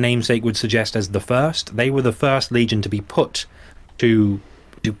 like their namesake would suggest as the first, they were the first legion to be put to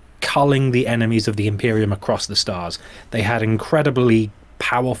culling the enemies of the Imperium across the stars. They had incredibly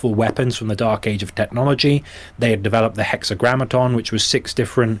powerful weapons from the Dark Age of technology. They had developed the Hexagrammaton, which was 6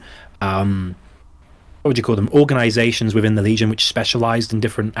 different what would you call them, organizations within the Legion which specialized in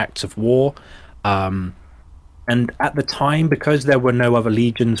different acts of war. And at the time, because there were no other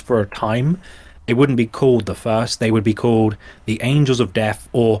legions for a time, they wouldn't be called the first. They would be called the Angels of Death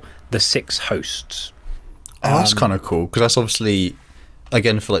or the 6 Hosts. Oh, that's kind of cool, because that's obviously,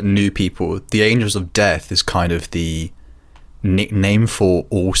 again, for like new people, the Angels of Death is kind of the nickname for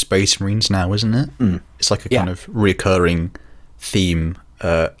all Space Marines now, isn't it? It's like a kind of recurring theme.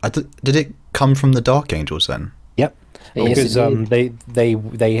 Did it come from the Dark Angels then? Yep. Yes, Because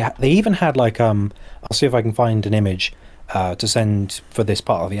they even had like I'll see if I can find an image to send for this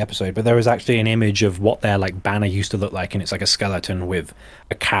part of the episode, but there was actually an image of what their like banner used to look like, and it's like a skeleton with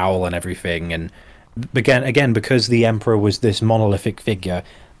a cowl and everything. And again because the Emperor was this monolithic figure,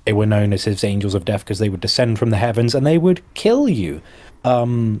 they were known as his Angels of Death because they would descend from the heavens and they would kill you.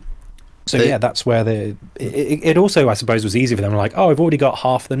 That's where it also, I suppose, was easy for them. Like, oh, I've already got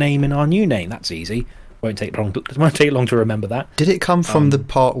half the name in our new name. That's easy. Won't take long to remember that. Did it come from the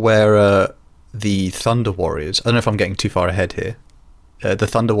part where the Thunder Warriors. I don't know if I'm getting too far ahead here. The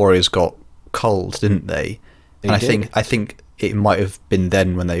Thunder Warriors got cold, didn't they? And I think it might have been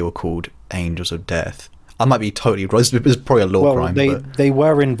then when they were called Angels of Death. I might be totally wrong. It was probably a lore crime. They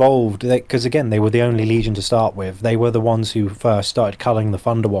were involved because again they were the only legion to start with. They were the ones who first started culling the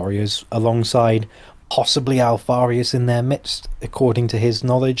Thunder Warriors alongside possibly Alfarius in their midst, according to his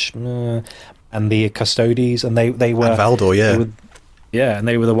knowledge, and the Custodes, and they were and Valdor, and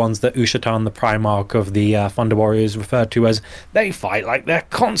they were the ones that Ushatan, the Primarch of the Thunder Warriors, referred to as "they fight like they're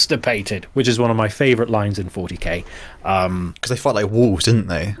constipated," which is one of my favourite lines in 40k. Because they fight like wolves, didn't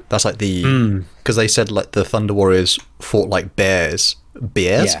they? That's like the because they said like the Thunder Warriors fought like bears, but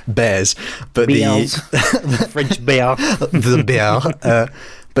Bears. the French bear, the bear.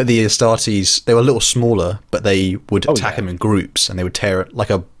 But the Astartes, they were a little smaller, but they would attack them in groups, and they would tear it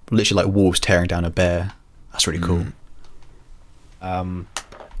literally like wolves tearing down a bear. That's really cool.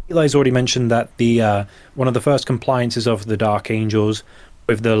 Eli's already mentioned that the one of the first compliances of the Dark Angels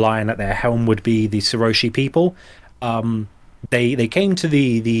with the lion at their helm would be the Siroshi people. They came to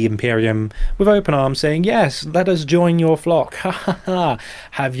the Imperium with open arms, saying, "Yes, let us join your flock. Ha ha ha!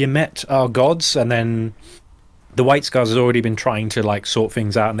 Have you met our gods?" And then the White Scars had already been trying to like sort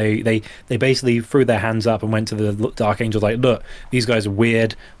things out, and they basically threw their hands up and went to the Dark Angels like, "Look, these guys are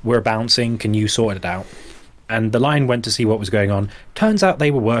weird. We're bouncing. Can you sort it out?" And the line went to see what was going on. Turns out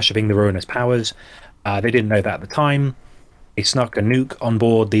they were worshipping the ruinous powers. They didn't know that at the time. They snuck a nuke on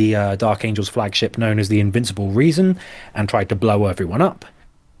board the Dark Angels flagship known as the Invincible Reason and tried to blow everyone up.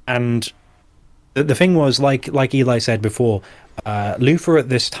 And the thing was, like Eli said before, Luthor at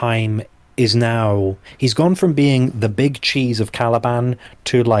this time is now, he's gone from being the big cheese of Caliban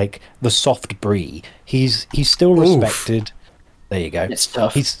to like the soft brie. He's still respected. There you go. It's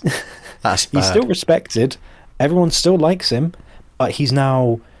tough. He's That's still respected. Everyone still likes him, but he's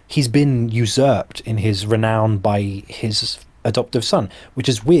been usurped in his renown by his adoptive son, which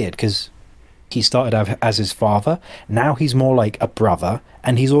is weird because he started out as his father. Now he's more like a brother,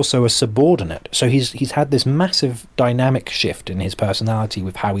 and he's also a subordinate. So he's had this massive dynamic shift in his personality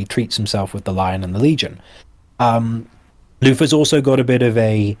with how he treats himself with the Lion and the Legion. Luthor's also got a bit of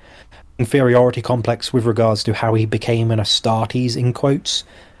a inferiority complex with regards to how he became an Astartes, in quotes,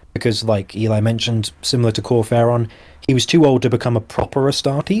 because like Eli mentioned, similar to Corferon, he was too old to become a proper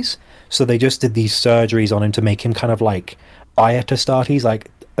Astartes, so they just did these surgeries on him to make him kind of like Diet Astartes,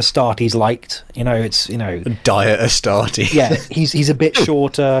 like Astartes liked, it's Diet Astartes. Yeah, he's a bit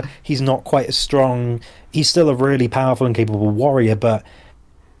shorter, he's not quite as strong, he's still a really powerful and capable warrior, but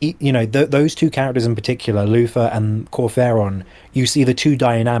those two characters in particular, Luthor and Corferon, you see the two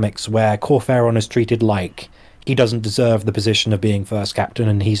dynamics where Corferon is treated like he doesn't deserve the position of being first captain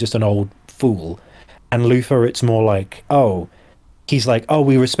and he's just an old fool. And Luthor, it's more like, he's like,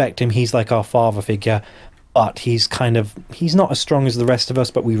 we respect him, he's like our father figure, but he's not as strong as the rest of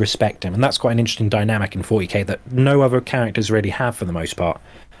us, but we respect him. And that's quite an interesting dynamic in 40k that no other characters really have for the most part.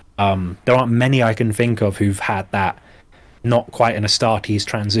 There aren't many I can think of who've had that, not quite an Astartes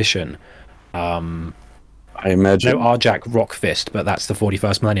transition. I imagine. No, Arjak Rockfist, but that's the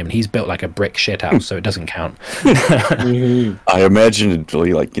 41st millennium, and he's built like a brick shithouse, so it doesn't count. I imagine it'd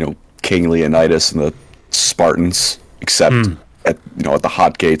really like, King Leonidas and the Spartans, except at the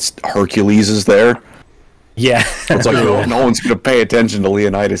hot gates, Hercules is there. Yeah. It's like, no one's going to pay attention to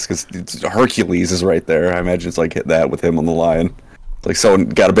Leonidas because Hercules is right there. I imagine it's like hit that with him on the lion. It's like someone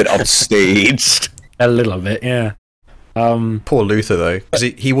got a bit upstaged. A little bit, yeah. Poor Luthor though, because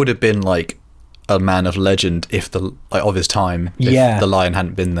he would have been like a man of legend if of his time. If the lion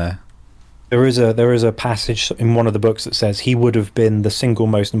hadn't been there. There is a passage in one of the books that says he would have been the single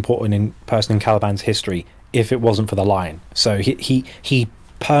most important person in Caliban's history if it wasn't for the lion. So he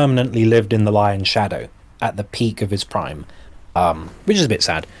permanently lived in the lion's shadow at the peak of his prime, which is a bit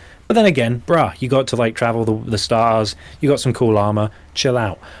sad. But then again, you got to like travel the stars. You got some cool armor. Chill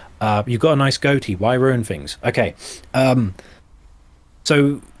out. You've got a nice goatee. Why ruin things? Okay.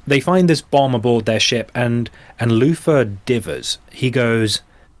 So they find this bomb aboard their ship, and Luthor divers. He goes,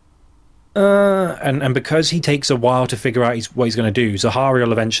 and because he takes a while to figure out what he's going to do,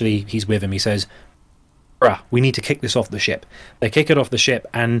 Zahariel eventually, he's with him. He says, we need to kick this off the ship. They kick it off the ship,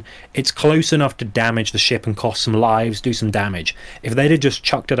 and it's close enough to damage the ship and cost some lives, do some damage. If they'd have just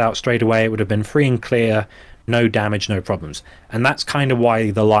chucked it out straight away, it would have been free and clear, no damage, no problems. And that's kind of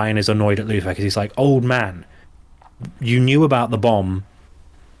why the lion is annoyed at Luthor, because he's like, old man, you knew about the bomb.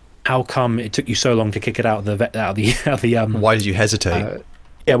 How come it took you so long to kick it out of the why did you hesitate?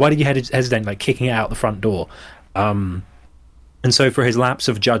 Why did you hesitate, like kicking it out the front door? And so for his lapse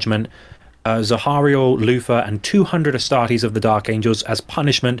of judgment, Zahariel, Luthor, and 200 Astartes of the Dark Angels, as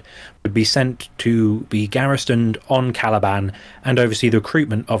punishment, would be sent to be garrisoned on Caliban and oversee the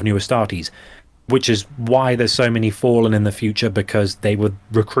recruitment of new Astartes, which is why there's so many fallen in the future, because they were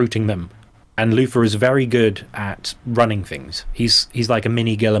recruiting them. And Luthor is very good at running things. He's like a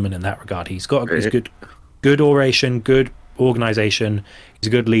mini Gilliman in that regard. He's good oration, good organization. He's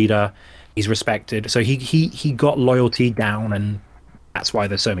a good leader. He's respected. So he got loyalty down, and that's why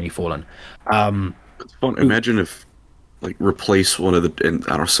there's so many fallen. It's fun. Imagine if, like, replace one of the, and I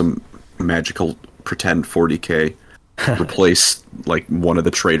don't know, some magical pretend 40k, replace like one of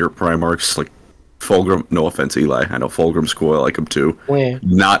the traitor Primarchs, like Fulgrim. No offense, Eli. I know Fulgrim's cool. I like him too. Where?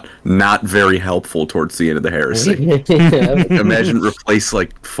 Not very helpful towards the end of the heresy. Imagine replace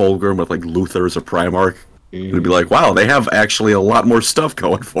like Fulgrim with like Luthor as a Primarch. It'd be like, wow, they have actually a lot more stuff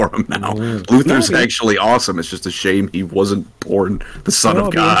going for him now. Luther's actually awesome. It's just a shame he wasn't born the son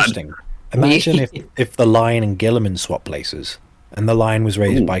of God. Imagine if the Lion and Gilliman swap places, and the Lion was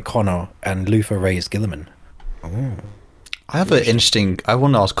raised by Connor, and Luthor raised Gilliman. I have an interesting. I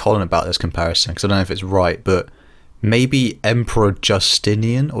want to ask Colin about this comparison because I don't know if it's right, but maybe Emperor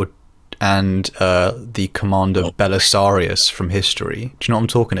Justinian and the commander Belisarius from history. Do you know what I'm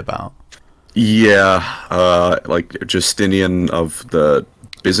talking about? Yeah, like Justinian of the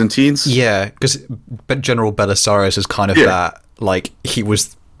Byzantines. Yeah, because General Belisarius is kind of that. Like, he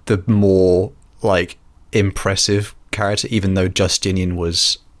was the more like impressive character, even though Justinian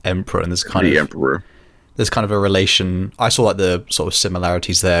was emperor, and there's kind of emperor. There's kind of a relation. I saw like the sort of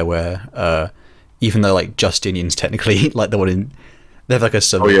similarities there, where even though like Justinian's technically like the one in, they have like a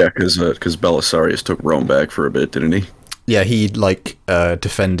Oh yeah, because Belisarius took Rome back for a bit, didn't he? Yeah, he like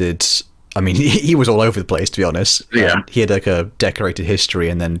defended. I mean, he was all over the place, to be honest. Yeah. He had like a decorated history,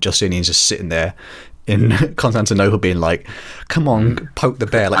 and then Justinian's just sitting there in Constantinople being like, come on, poke the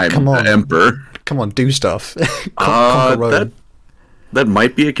bear. Like, come on, Emperor. Come on, do stuff. Conquer Rome. That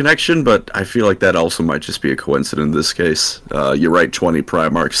might be a connection, but I feel like that also might just be a coincidence in this case. You're right, 20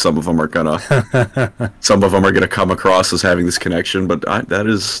 Primarchs. Some of them are gonna come across as having this connection, but that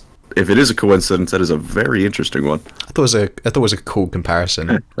is, if it is a coincidence, that is a very interesting one. I thought it was a cool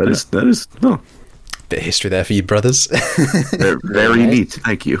comparison. That is no bit of history there for you, brothers. Very neat.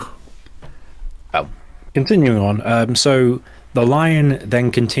 Thank you. Well, continuing on. So the Lion then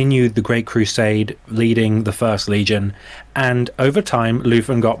continued the Great Crusade, leading the First Legion, and over time,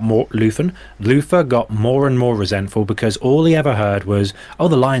 Luther got more and more resentful, because all he ever heard was, "Oh,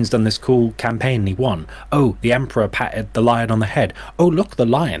 the Lion's done this cool campaign and he won. Oh, the Emperor patted the Lion on the head. Oh, look, the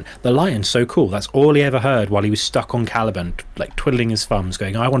Lion's so cool." That's all he ever heard while he was stuck on Caliban, like twiddling his thumbs,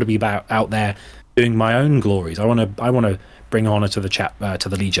 going, "I want to be out there doing my own glories. I want to bring honor to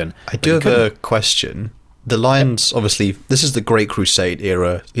the Legion." I do have a question. The Lions, obviously, this is the Great Crusade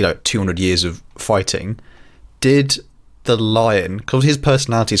era, 200 years of fighting. Did the Lion, because his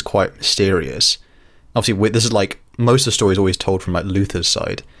personality is quite mysterious, obviously, this is like, most of the story is always told from like Luther's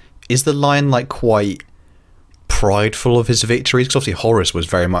side. Is the Lion like quite prideful of his victories? Because obviously Horus was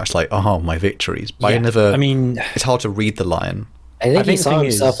very much like, oh, my victories. But it's hard to read the Lion. I think he saw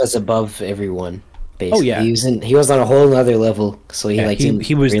himself as above everyone. Basically. Oh yeah, he was on a whole other level. So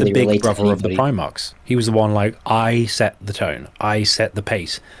he was really the big brother of the Primarchs. He was the one like, I set the tone, I set the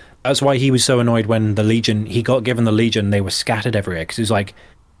pace. That's why he was so annoyed when he got given the Legion. They were scattered everywhere, because he was like,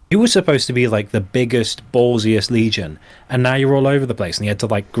 you were supposed to be like the biggest, ballsiest Legion, and now you're all over the place. And he had to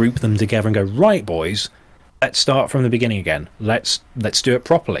like group them together and go, right, boys, let's start from the beginning again. Let's do it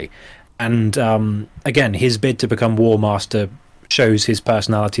properly. And again, his bid to become War Master shows his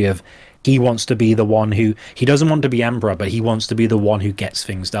personality of, he wants to be the one he doesn't want to be emperor, but he wants to be the one who gets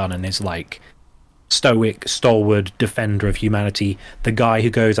things done and is like stoic, stalwart defender of humanity, the guy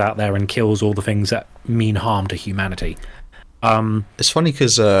who goes out there and kills all the things that mean harm to humanity. It's funny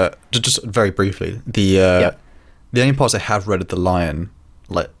because just very briefly, the only parts I have read of the Lion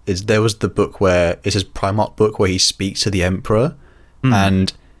is there was the book where it's his Primarch book where he speaks to the Emperor,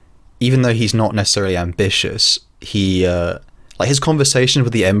 and even though he's not necessarily ambitious, he like his conversations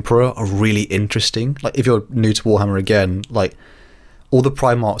with the Emperor are really interesting. Like, if you're new to Warhammer again, like, all the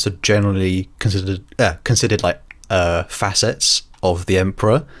Primarchs are generally considered like facets of the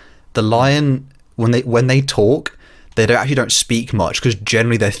Emperor. The Lion, when they talk, they don't speak much, because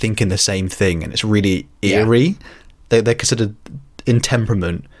generally they're thinking the same thing, and it's really eerie. Yeah. They're considered, in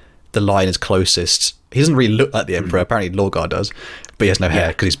temperament, the Lion is closest. He doesn't really look like the Emperor. Apparently Lorgar does, but he has no hair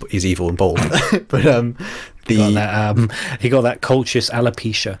because he's evil and bald. But he got that cultious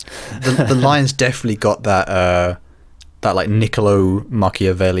alopecia. The Lion's definitely got that like Niccolo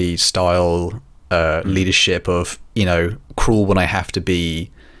Machiavelli style leadership of, cruel when I have to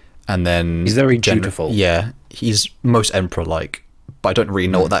be, and then He's very dutiful. Yeah, he's most emperor-like, but I don't really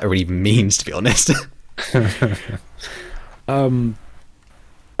know what that really even means, to be honest.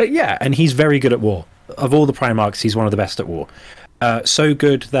 But yeah, and he's very good at war. Of all the Primarchs, he's one of the best at war. So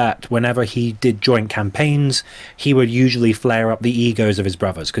good that whenever he did joint campaigns, he would usually flare up the egos of his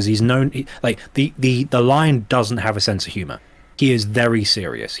brothers, because he's known like the Lion doesn't have a sense of humor. He is very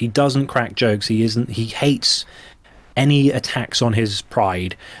serious. He doesn't crack jokes. He hates any attacks on his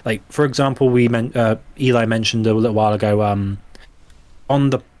pride. Like, for example, Eli mentioned a little while ago on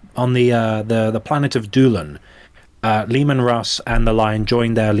the planet of Dulan, Leman Russ and the Lion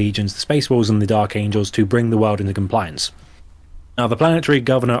joined their legions, the Space Wolves and the Dark Angels, to bring the world into compliance. Now, the planetary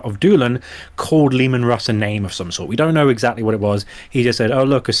governor of Dulan called Leman Russ a name of some sort. We don't know exactly what it was. He just said, "Oh,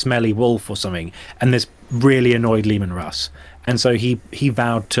 look, a smelly wolf," or something. And this really annoyed Leman Russ. And so he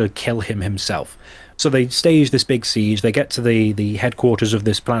vowed to kill him himself. So they stage this big siege. They get to the headquarters of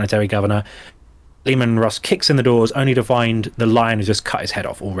this planetary governor. Leman Russ kicks in the doors, only to find the Lion has just cut his head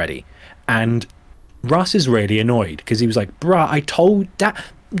off already. And Russ is really annoyed, because he was like, brother, I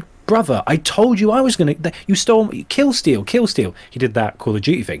told you I was going to... You stole... Kill steal. He did that Call of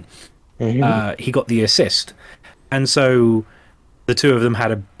Duty thing. Mm-hmm. He got the assist. And so the two of them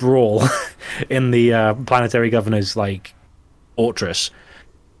had a brawl in the planetary governor's, like, fortress.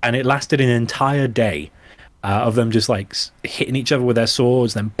 And it lasted an entire day of them just, like, hitting each other with their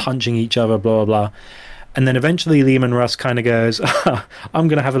swords, then punching each other, blah, blah, blah. And then eventually Leman Russ kind of goes, I'm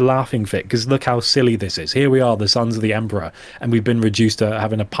going to have a laughing fit, because look how silly this is. Here we are, the sons of the Emperor, and we've been reduced to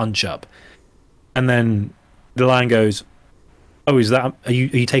having a punch-up. And then the Lion goes, oh, are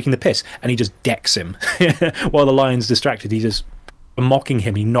you taking the piss? And he just decks him. While the Lion's distracted, he just, mocking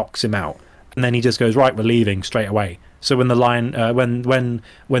him, he knocks him out. And then he just goes, right, we're leaving straight away. So when the Lion, when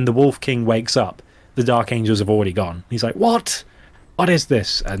the Wolf King wakes up, the Dark Angels have already gone. He's like, what? What is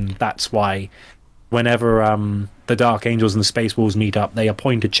this? And that's why... Whenever the Dark Angels and the Space Wolves meet up, they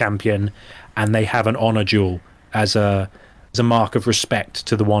appoint a champion, and they have an honor duel as a mark of respect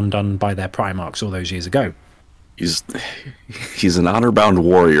to the one done by their Primarchs all those years ago. He's an honor-bound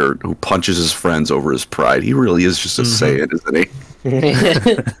warrior who punches his friends over his pride. He really is just a Saiyan, isn't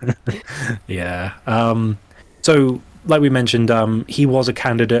he? Yeah. So, like we mentioned, he was a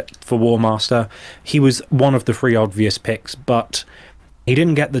candidate for War Master. He was one of the three obvious picks, but... he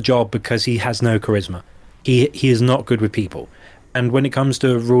didn't get the job because he has no charisma. He is not good with people. And when it comes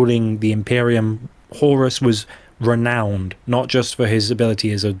to ruling the Imperium, Horus was renowned, not just for his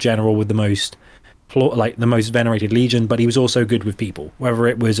ability as a general with the most venerated legion, but he was also good with people. Whether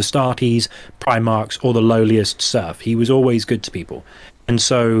it was Astartes, Primarchs, or the lowliest serf, he was always good to people. And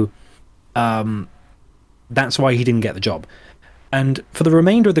so that's why he didn't get the job. And for the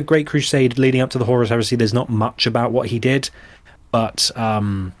remainder of the Great Crusade leading up to the Horus Heresy, there's not much about what he did. But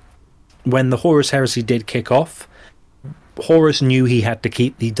when the Horus Heresy did kick off, Horus knew he had to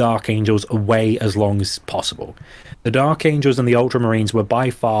keep the Dark Angels away as long as possible. The Dark Angels and the Ultramarines were by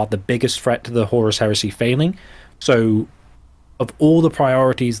far the biggest threat to the Horus Heresy failing. So, of all the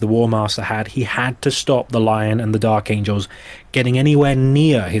priorities the War Master had, he had to stop the Lion and the Dark Angels getting anywhere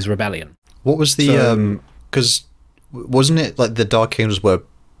near his rebellion. What was the... because wasn't it like the Dark Angels were...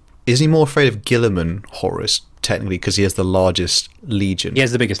 Isn't he more afraid of Guilliman Horus, technically, because he has the largest legion? He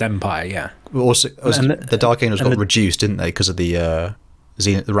has the biggest empire, yeah. Also, the Dark Angels got reduced, didn't they, because of the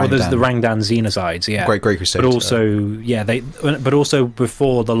Rangdan. Well, there's the Rangdan Xenocides, yeah. Great Crusade. But also, but also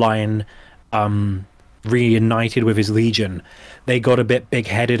before the Lion reunited with his legion, they got a bit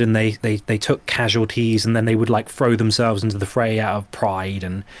big-headed, and they took casualties, and then they would like throw themselves into the fray out of pride,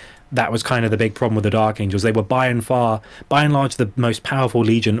 and that was kind of the big problem with the Dark Angels. They were by and large the most powerful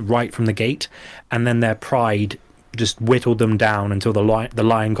legion right from the gate, and then their pride just whittled them down until the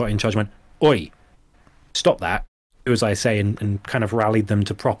Lion got in charge and went, oi, stop that, do as I say, and kind of rallied them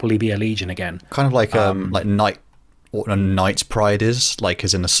to properly be a legion again. Kind of like what a knight's pride is, like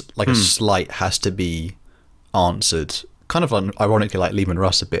as in a slight has to be answered. Kind of ironically like Leman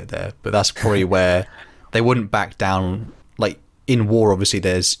Russ a bit there, but that's probably where they wouldn't back down. Like, in war, obviously,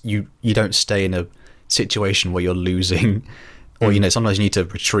 there's you don't stay in a situation where you're losing, or sometimes you need to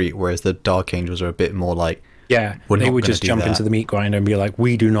retreat. Whereas the Dark Angels are a bit more like, they would just jump into the meat grinder and be like,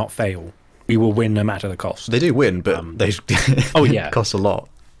 "We do not fail. We will win no matter the cost." They do win, but they cost a lot.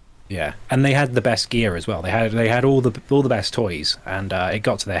 Yeah, and they had the best gear as well. They had all the best toys, and it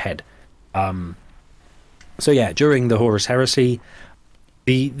got to their head. So yeah, during the Horus Heresy,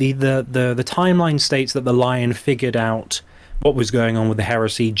 the timeline states that the Lion figured out what was going on with the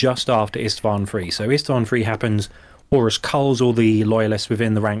heresy just after Istvan III. So Istvan III happens, Horus culls all the loyalists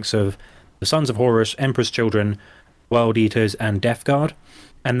within the ranks of the Sons of Horus, Emperor's Children, World Eaters, and Death Guard.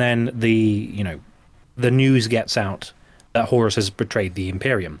 And then the news gets out that Horus has betrayed the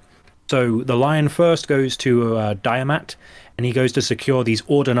Imperium. So the Lion first goes to Diamat, and he goes to secure these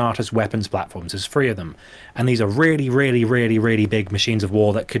Ordinatus weapons platforms. There's 3 of them. And these are really, really, really, really big machines of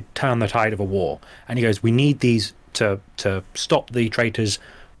war that could turn the tide of a war. And he goes, we need these to stop the traitors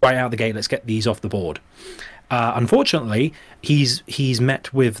right out the gate. Let's get these off the board. Unfortunately, he's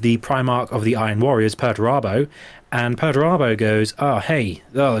met with the Primarch of the Iron Warriors, Perturabo, and Perturabo goes,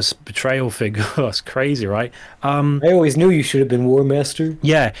 this betrayal thing, that's crazy, right? I always knew you should have been War Master.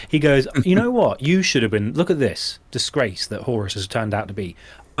 Yeah, he goes, you know what? You should have been, look at this disgrace that Horus has turned out to be.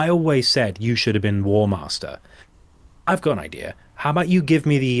 I always said you should have been War Master. I've got an idea. How about you give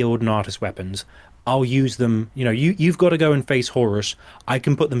me the Ordinatus weapons? I'll use them. You've got to go and face Horus. I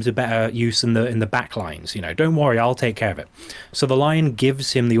can put them to better use in the back lines. Don't worry, I'll take care of it. So the Lion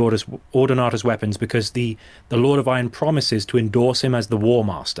gives him the Ordinatus weapons because the Lord of Iron promises to endorse him as the War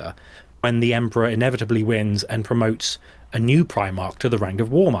Master when the Emperor inevitably wins and promotes a new Primarch to the rank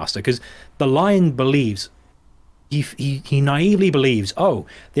of War Master. Because the Lion believes, he naively believes, the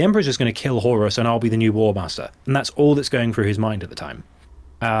Emperor's just going to kill Horus and I'll be the new War Master. And that's all that's going through his mind at the time.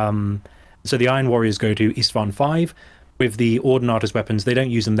 So the Iron Warriors go to Istvan 5 with the Ordinatus weapons. They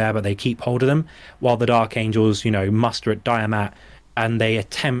don't use them there, but they keep hold of them, while the Dark Angels, muster at Diamat, and they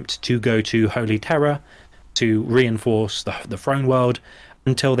attempt to go to Holy Terror to reinforce the Throne World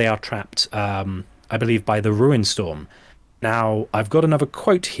until they are trapped, I believe, by the Ruin Storm. Now, I've got another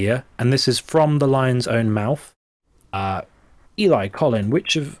quote here, and this is from the Lion's own mouth. Eli, Colin,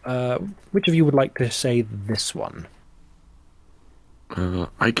 which of you would like to say this one?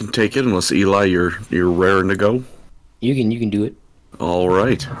 I can take it unless Eli, you're raring to go. You can do it. All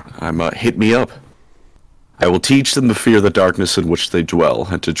right, hit me up. I will teach them to fear the darkness in which they dwell,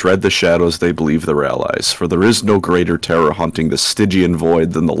 and to dread the shadows they believe their allies. For there is no greater terror haunting the Stygian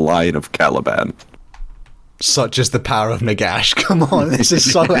void than the Lion of Caliban. Such is the power of Nagash. Come on, this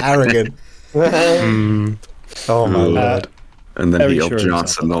is so arrogant. Oh my lord. And then he yelled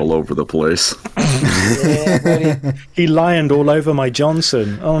Johnson all over the place. Yeah, buddy. He lioned all over my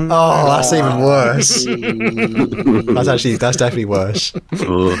Johnson. Oh, no. Oh, that's even worse. That's definitely worse.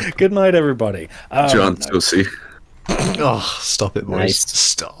 Good night, everybody. John Susie. Oh, stop it, boys. Nice.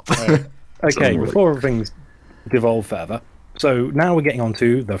 Stop. Okay, before things devolve further, so now we're getting on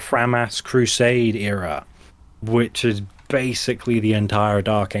to the Framas Crusade era, which is basically the entire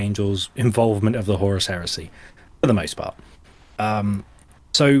Dark Angels' involvement of the Horus Heresy, for the most part.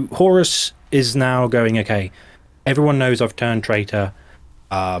 So Horus is now going, okay, everyone knows I've turned traitor.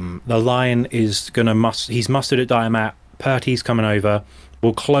 The Lion is he's mustered at Diamat. Perty's coming over.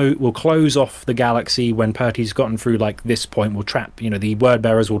 We'll close off the galaxy when Perty's gotten through like this point. We'll trap, the Word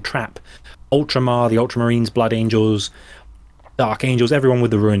Bearers will trap Ultramar, the Ultramarines, Blood Angels, Dark Angels, everyone with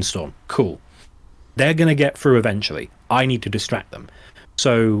the Ruin Storm. Cool. They're going to get through eventually. I need to distract them.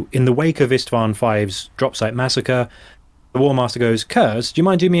 So in the wake of Istvan V's drop site massacre, the War Master goes, Kurz, do you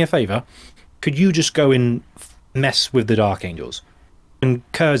mind doing me a favour? Could you just go and mess with the Dark Angels? And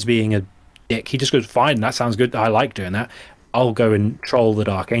Kurz, being a dick, he just goes, fine, that sounds good. I like doing that. I'll go and troll the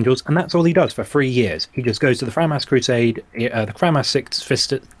Dark Angels. And that's all he does for 3 years. He just goes to the Framas Crusade, the Framas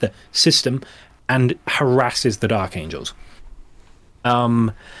the system, and harasses the Dark Angels.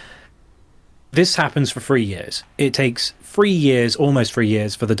 This happens for 3 years. It takes 3 years, almost 3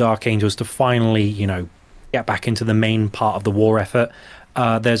 years, for the Dark Angels to finally, get back into the main part of the war effort.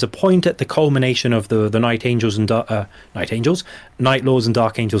 There's a point at the culmination of the Night Angels and Night Lords and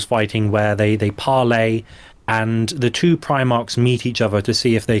Dark Angels fighting where they parlay, and the two Primarchs meet each other to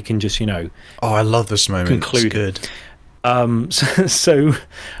see if they can just, Oh, I love this moment. Conclude. It's good. So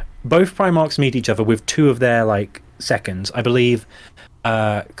both Primarchs meet each other with two of their seconds. I believe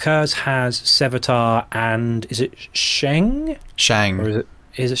Kurz has Sevatar and is it Shang? Shang. Or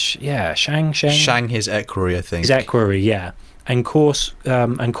is it Shang? Shang, his equerry, I think. His equerry, yeah. And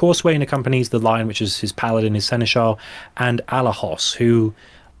Corswain accompanies the Lion, which is his paladin, his seneschal, and Alahos, who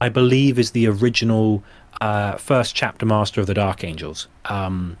I believe is the original first chapter master of the Dark Angels,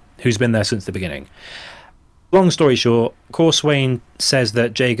 who's been there since the beginning. Long story short, Corswain says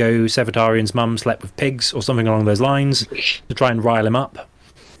that Jago Sevatarian's mum slept with pigs or something along those lines to try and rile him up.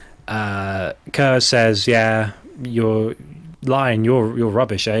 Kurz says, yeah, you're Lion, you're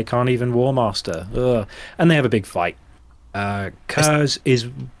rubbish, eh? Can't even War Master. Ugh. And they have a big fight. Kurz is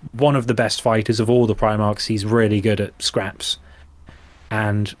one of the best fighters of all the Primarchs. He's really good at scraps.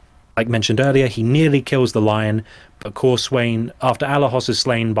 And like mentioned earlier, he nearly kills the Lion, but Corswain, after Alahos is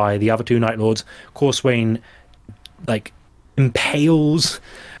slain by the other two Night Lords, Corswain impales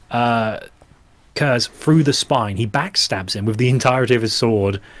Kurz through the spine. He backstabs him with the entirety of his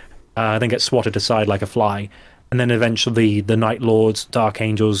sword, then gets swatted aside like a fly. And then eventually the Night Lords, Dark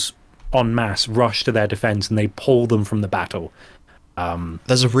Angels, en masse rush to their defense and they pull them from the battle.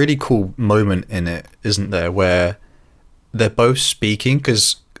 There's a really cool moment in it, isn't there, where they're both speaking,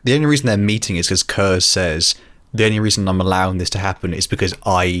 because the only reason they're meeting is because Kurz says, the only reason I'm allowing this to happen is because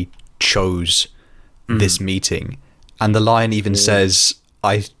I chose this meeting. And the Lion even says,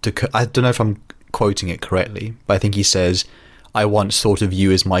 I don't know if I'm quoting it correctly, but I think he says, I once thought of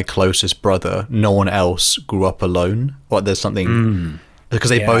you as my closest brother. No one else grew up alone. Or there's something... Because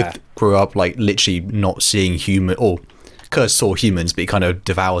they both grew up, like, literally not seeing human... Or Kurz saw humans, but he kind of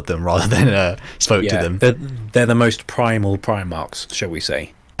devoured them rather than spoke to them. They're the most primal Primarchs, shall we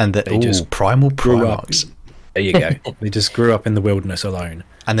say. And they just primal Primarchs. There you go. They just grew up in the wilderness alone.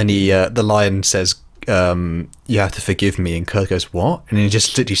 And then the Lion says, you have to forgive me, and Kurz goes, what? And then he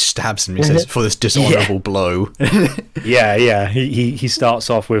just literally stabs him. He says, for this dishonorable blow. Yeah. He starts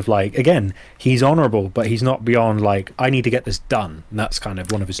off with, like, again, he's honorable, but he's not beyond, like, I need to get this done. And that's kind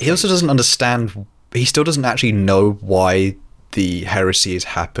of one of his... He also doesn't understand... He still doesn't actually know why the heresy has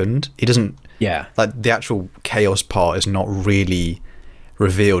happened. He doesn't... Yeah. Like, the actual chaos part is not really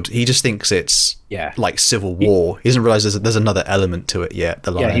revealed. He just thinks it's like civil war. He doesn't realize there's another element to it yet.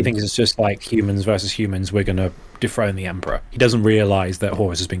 The Lion. Yeah, he thinks it's just like humans versus humans. We're going to dethrone the Emperor. He doesn't realize that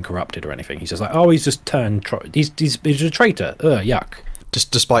Horus has been corrupted or anything. He's just like, oh, he's just turned... He's a traitor. Yuck.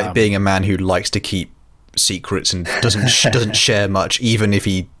 Just despite being a man who likes to keep secrets and doesn't share much, even if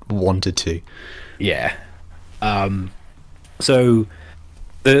he wanted to. Yeah. So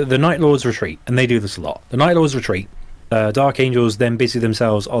the Night Lords retreat, and they do this a lot. The Night Lords retreat. Dark Angels then busy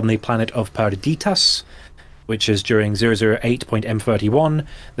themselves on the planet of Perditas, which is during 008.M31.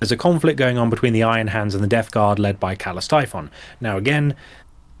 There's a conflict going on between the Iron Hands and the Death Guard led by Callus Typhon. Now again,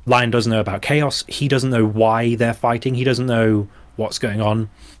 Lion doesn't know about Chaos. He doesn't know why they're fighting. He doesn't know what's going on.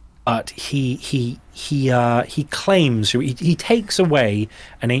 But he claims, he takes away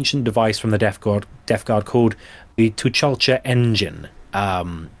an ancient device from the Death Guard called the Tuchalcha Engine,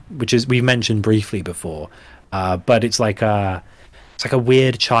 which is we've mentioned briefly before. But it's like a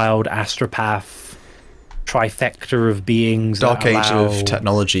weird child astropath trifecta of beings. Dark Age of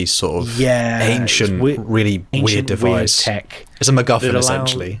technology, sort of ancient, really weird device. Weird tech. It's a MacGuffin,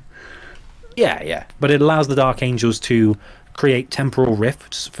 essentially. Yeah. But it allows the Dark Angels to create temporal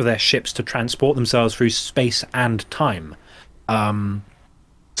rifts for their ships to transport themselves through space and time.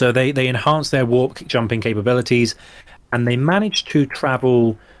 So they enhance their warp jumping capabilities, and they manage to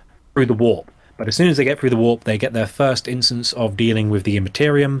travel through the warp. But as soon as they get through the warp, they get their first instance of dealing with the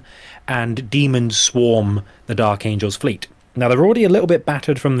Immaterium, and demons swarm the Dark Angels fleet. Now, they're already a little bit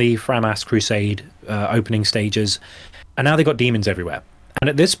battered from the Framas Crusade opening stages, and now they've got demons everywhere. And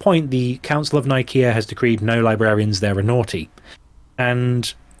at this point, the Council of Nicaea has decreed no librarians there are naughty.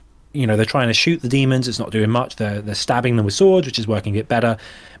 And, they're trying to shoot the demons. It's not doing much. They're stabbing them with swords, which is working a bit better.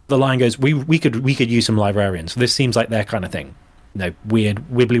 The Lion goes, we could use some librarians. So this seems like their kind of thing. Weird,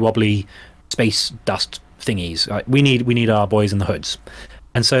 wibbly-wobbly space dust thingies. We need our boys in the hoods.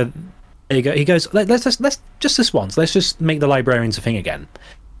 And so there you go. He goes, let's just this once. Let's just make the librarians a thing again.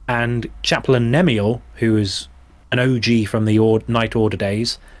 And Chaplain Nemiel, who is an OG from the Night Order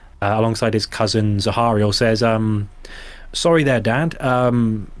days, alongside his cousin Zahariel, says, sorry there, Dad.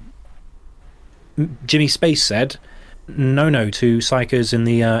 Jimmy Space said no to Psychers in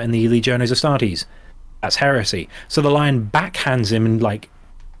the Legiones Astartes. That's heresy. So the Lion backhands him and, like,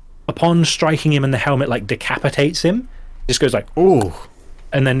 upon striking him in the helmet, like, decapitates him. Just goes like, ooh.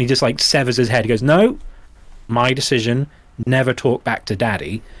 And then he just, like, severs his head. He goes, no, my decision, never talk back to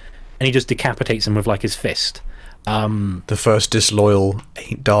Daddy. And he just decapitates him with, like, his fist. The first disloyal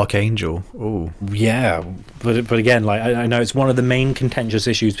Dark Angel. Ooh. Yeah, but again, like, I know it's one of the main contentious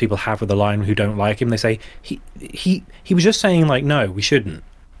issues people have with the Lion who don't like him. They say he was just saying, like, no, we shouldn't.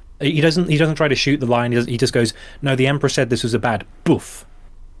 He doesn't try to shoot the Lion. He just goes, no, the Emperor said this was a bad boof.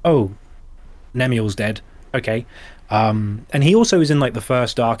 Oh, Nemiel's dead. Okay. And he also is in, like, the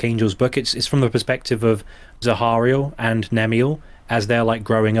first Dark Angels book. It's from the perspective of Zahariel and Nemiel as they're, like,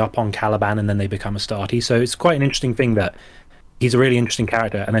 growing up on Caliban and then they become Astartes. So it's quite an interesting thing that he's a really interesting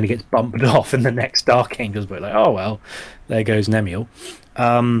character and then he gets bumped off in the next Dark Angels book. Like, oh, well, there goes Nemiel.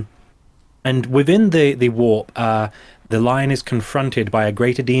 And within the warp, the Lion is confronted by a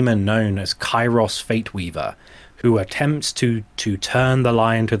greater demon known as Kairos Fate Weaver, who attempts to turn the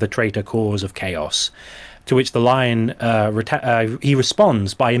Lion to the traitor cause of chaos. To which the Lion he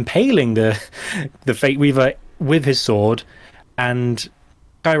responds by impaling the Fate Weaver with his sword, and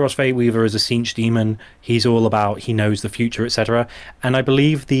Kairos Fateweaver is a Sinch demon. He's all about, he knows the future, etc. And I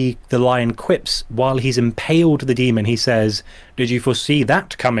believe the lion quips while he's impaled the demon. He says, "Did you foresee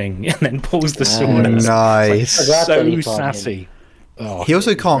that coming?" And then pulls the sword. Nice. It's Forgot that he so fought him. sassy. Oh, He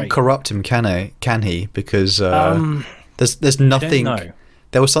also can't great. corrupt him, can he? Can he? Because there's nothing. know.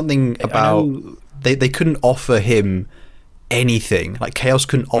 There was something about know- they couldn't offer him anything. Like Chaos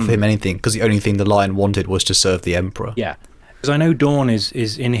couldn't offer him anything because the only thing the lion wanted was to serve the Emperor. Yeah, because I know Dawn is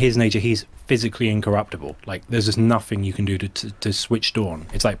in his nature. He's physically incorruptible. Like there's just nothing you can do to switch Dawn.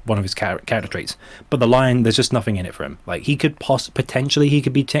 It's like one of his character traits. But the lion, there's just nothing in it for him. Like he could potentially he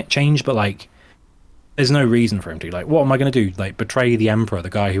could be changed, but like there's no reason for him to. Like what am I going to do? Like betray the Emperor, the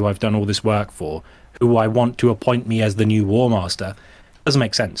guy who I've done all this work for, who I want to appoint me as the new War Master? Doesn't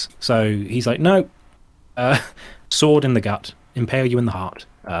make sense. So he's like, no, sword in the gut, impale you in the heart.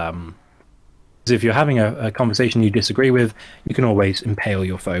 So if you're having a conversation you disagree with, you can always impale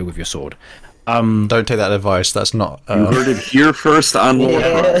your foe with your sword. Don't take that advice. That's not. You heard it here first on Lore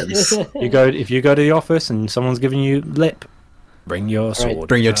Crimes. If you go to the office and someone's giving you lip, bring your sword.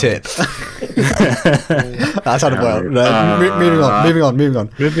 Bring your tip. That sounded well. Moving on.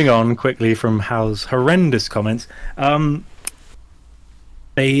 Moving on quickly from Hal's horrendous comments.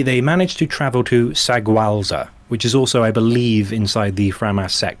 They managed to travel to Sagwalza, which is also, I believe, inside the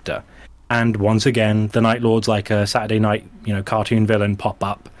Framas sector. And once again, the Night Lords, like a Saturday night, cartoon villain, pop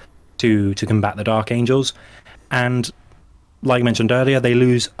up to combat the Dark Angels. And like mentioned earlier, they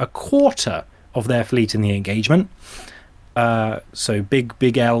lose a quarter of their fleet in the engagement. So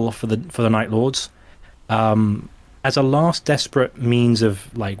big L for the Night Lords. As a last desperate means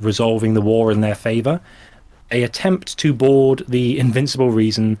of like resolving the war in their favor, they attempt to board the Invincible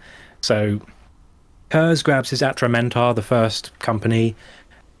Reason. So Kurz grabs his Atramentar, the first company.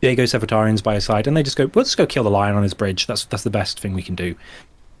 Diego Sevatarian's by his side, and they just go, let's go kill the lion on his bridge. That's the best thing we can do. It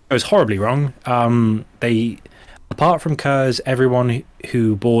goes horribly wrong. They, apart from Kurz, everyone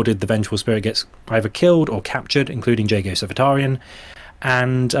who boarded the Vengeful Spirit gets either killed or captured, including Diego Sevatarian.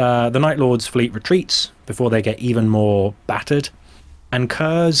 And the Night Lord's fleet retreats before they get even more battered. And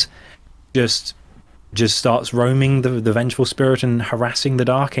Kurz just starts roaming the Vengeful Spirit and harassing the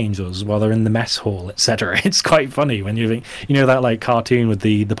Dark Angels while they're in the mess hall, etc. It's quite funny when you think, that like cartoon with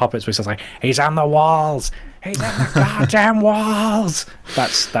the puppets where it's like, he's on the walls, he's on the goddamn walls.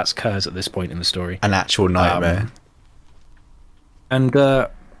 That's Kurz at this point in the story. An actual nightmare. And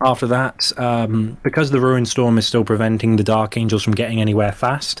after that, because the Ruin Storm is still preventing the Dark Angels from getting anywhere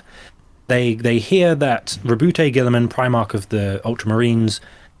fast, they hear that Rabute Gilliman, Primarch of the Ultramarines,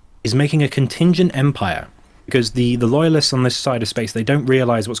 is making a contingent empire, because the loyalists on this side of space, they don't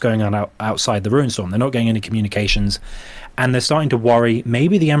realize what's going on outside the Ruinstorm. They're not getting any communications, and they're starting to worry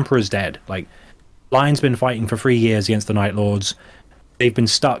maybe the Emperor's dead. Like, Lion's been fighting for 3 years against the Night Lords. They've been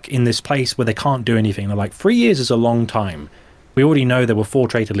stuck in this place where they can't do anything. They're like, 3 years is a long time. We already know there were 4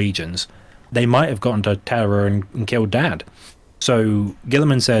 traitor legions. They might have gotten to Terror and killed Dad. So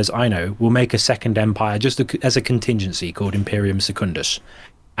Gilliman says, I know, we'll make a second empire just as a contingency called Imperium Secundus.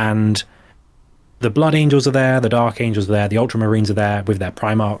 And the Blood Angels are there, the Dark Angels are there, the Ultramarines are there with their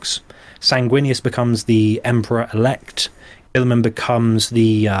Primarchs. Sanguinius becomes the Emperor-elect. Gilliman becomes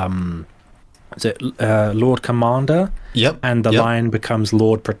the Lord Commander. Yep. And the Lion becomes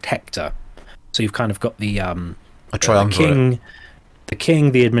Lord Protector. So you've kind of got the A triumvirate. the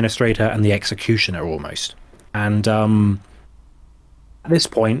king, the administrator, and the executioner almost. And at this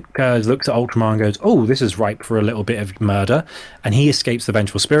point, Kurz looks at Ultramar and goes, oh, this is ripe for a little bit of murder. And he escapes the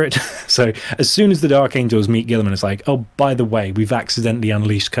Vengeful Spirit. So as soon as the Dark Angels meet Gilliman, it's like, oh, by the way, we've accidentally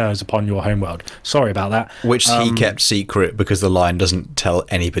unleashed Kurz upon your homeworld. Sorry about that. Which he kept secret because the lion doesn't tell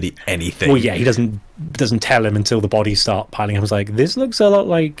anybody anything. Well, yeah, he doesn't tell him until the bodies start piling up. I was like, this looks a lot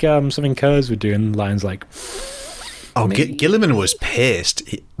like something Kurz would do. And the lion's like... Oh, Gilliman was pissed.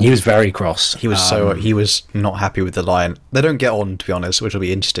 He was very cross. He was he was not happy with the lion. They don't get on, to be honest, which will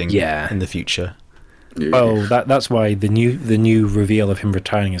be interesting in the future. Well, that's why the new reveal of him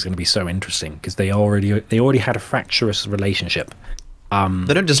returning is going to be so interesting, because they already had a fractious relationship.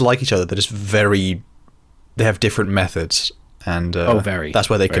 They don't dislike each other. They're just they have different methods, and that's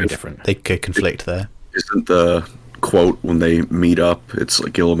where they could conflict there. Isn't the quote when they meet up? It's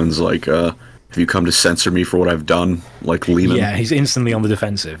like Gilliman's like, have you come to censor me for what I've done? Like Lehman. Yeah, he's instantly on the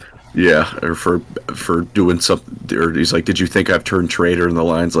defensive. Yeah, or for doing something. Or he's like, did you think I've turned traitor? And the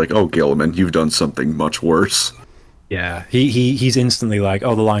lion's like, oh, Gilliman, you've done something much worse. Yeah, he's instantly like,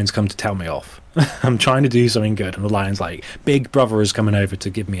 oh, the lion's come to tell me off. I'm trying to do something good. And the lion's like, big brother is coming over to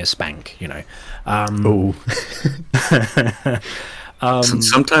give me a spank, Ooh.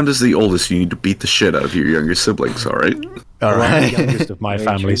 Sometimes as the oldest, you need to beat the shit out of your younger siblings. All right. All I'm the right. youngest of my Very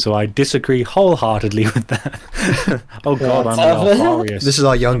family, true. so I disagree wholeheartedly with that. Oh God, I'm tough. the Alfarius. This is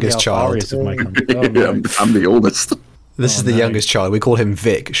our I'm the youngest child. Alfarius of my country. Oh, Yeah, no. I'm the oldest. This is the no. youngest child. We call him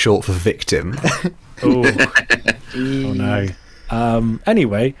Vic, short for victim. Oh. Oh no.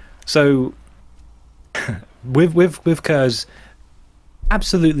 Anyway, so with Kurz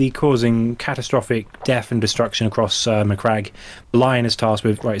absolutely causing catastrophic death and destruction across Macragge, the Lion is tasked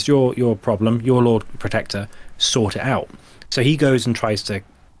with, right, it's your problem, your Lord Protector, sort it out. So he goes and tries to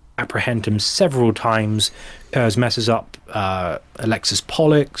apprehend him several times. Kurz messes up Alexis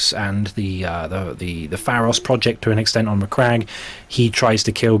Pollux and the Pharos project to an extent on Macragge. He tries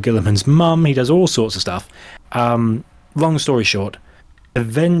to kill Gilliman's mum. He does all sorts of stuff. Long story short,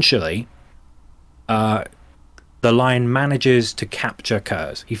 eventually the Lion manages to capture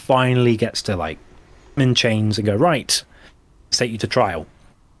Kurz. He finally gets to like him in chains and go, right, let's take you to trial.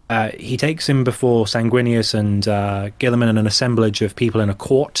 He takes him before Sanguinius and Gilliman and an assemblage of people in a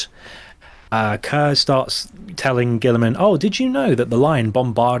court. Kurz starts telling Gilliman, oh, did you know that the Lion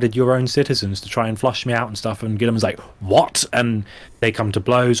bombarded your own citizens to try and flush me out and stuff? And Gilliman's like, what? And they come to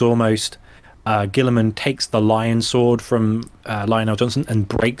blows almost. Gilliman takes the Lion sword from Lionel Johnson and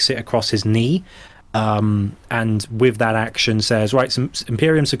breaks it across his knee. And with that action says, right,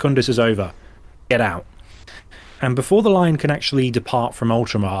 Imperium Secundus is over. Get out. And before the Lion can actually depart from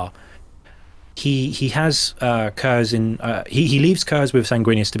Ultramar, he has Kurz in... he leaves Kurz with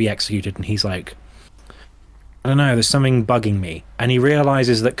Sanguinius to be executed, and he's like, I don't know, there's something bugging me. And he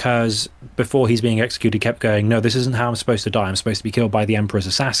realizes that Kurz, before he's being executed, kept going, no, this isn't how I'm supposed to die. I'm supposed to be killed by the Emperor's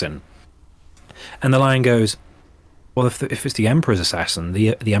assassin. And the Lion goes, well, if it's the Emperor's assassin,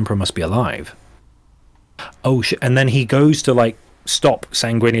 the Emperor must be alive. Oh shit! And then he goes to like stop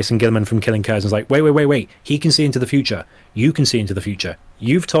Sanguinius and Gilliman from killing Kurz. And is like, wait! He can see into the future. You can see into the future.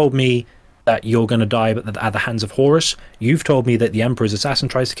 You've told me that you're going to die at the hands of Horus. You've told me that the Emperor's assassin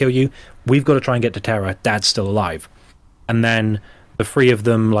tries to kill you. We've got to try and get to Terra. Dad's still alive. And then the three of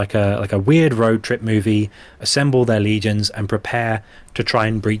them, like a weird road trip movie, assemble their legions and prepare to try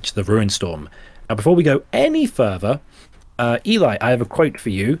and breach the Ruin Storm. Now, before we go any further, Eli, I have a quote for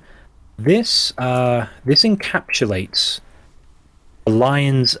you. This encapsulates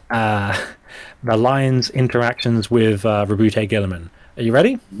the Lion's interactions with Rabute Gilliman. Are you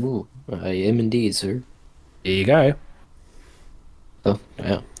ready? Ooh, I am indeed, sir. Here you go. Oh,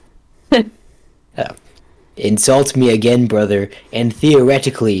 yeah. Insult me again, brother, and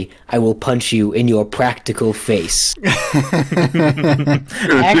theoretically, I will punch you in your practical face. Actually,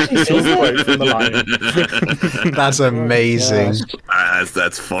 says that from the Lion. That's amazing.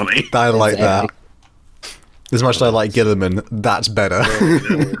 That's funny. I like That's that. As much as I like Gilliman, that's better.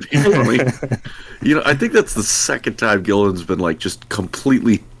 Funny. You know, I think that's the second time Gillen's been like just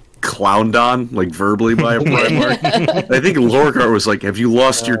completely clowned on, like verbally by a Primarch. I think Lorgar was like, "Have you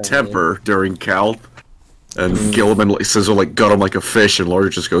lost your temper?" during Calth, and Gilliman says, like, got him like a fish, and Lorgar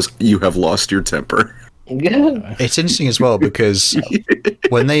just goes, "You have lost your temper." It's interesting as well because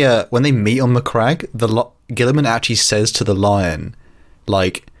when they meet on Macragge, Gilliman actually says to the Lion,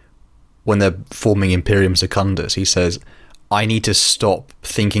 like, when they're forming Imperium Secundus, he says, I need to stop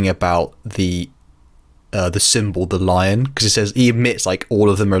thinking about the symbol, the lion, because he admits like all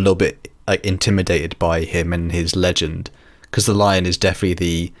of them are a little bit like intimidated by him and his legend, because the Lion is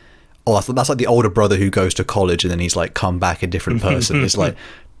definitely that's like the older brother who goes to college and then he's like come back a different person. It's like,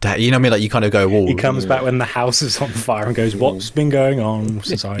 you know what I mean? Like you kind of go, whoa. He comes back when the house is on fire and goes, what's been going on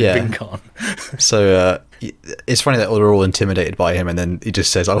since I've been gone? So it's funny that they're all intimidated by him, and then he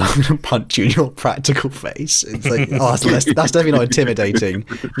just says, I'm going to punch you in your practical face. It's like, oh, that's definitely not intimidating.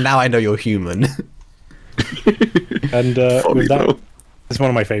 Now I know you're human. And with that, it's one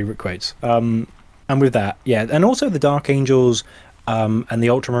of my favourite quotes. And with that, yeah, and also the Dark Angels and the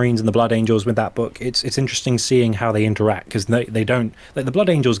Ultramarines and the Blood Angels with that book, it's interesting seeing how they interact, because they don't, like, the Blood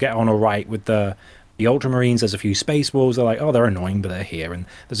Angels get on all right with the Ultramarines. There's a few Space Wolves, they're like, oh, they're annoying, but they're here. And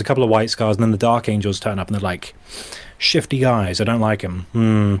there's a couple of White Scars, and then the Dark Angels turn up and they're like, shifty guys, I don't like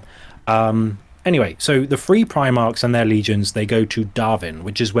them. Anyway, so the three Primarchs and their legions, they go to Darwin,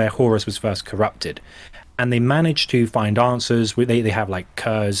 which is where Horus was first corrupted. And they manage to find answers. They have like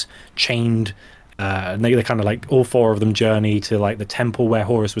Kurz chained, and they kind of like, all four of them journey to like the temple where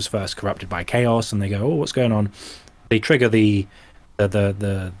Horus was first corrupted by chaos, and they go, oh, what's going on? They trigger the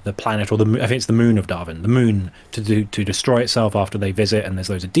planet, or I think it's the moon of Darwin, the moon to destroy itself after they visit, and there's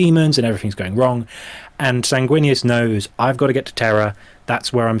loads of demons and everything's going wrong. And Sanguinius knows, I've got to get to Terra,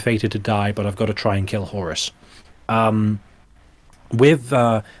 that's where I'm fated to die, but I've got to try and kill Horus. With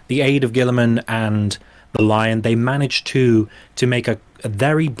the aid of Gilliman and the lion. They managed to make a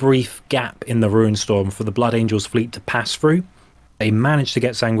very brief gap in the ruin storm for the Blood Angels fleet to pass through. They managed to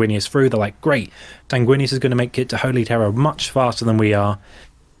get Sanguinius through. They're like, great, Sanguinius is going to make it to Holy Terra much faster than we are.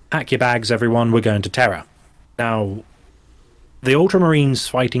 Pack your bags, everyone, we're going to Terra. Now, the Ultramarines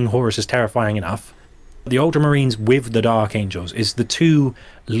fighting Horus is terrifying enough. The Ultramarines with the Dark Angels is the two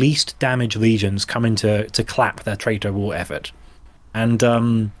least damaged legions coming to clap their traitor war effort.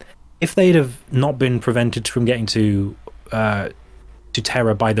 And if they'd have not been prevented from getting to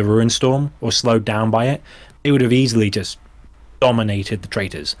Terra by the Ruin Storm, or slowed down by it, they would have easily just dominated the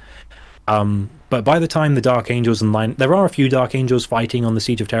traitors. But by the time the Dark Angels and Line... There are a few Dark Angels fighting on the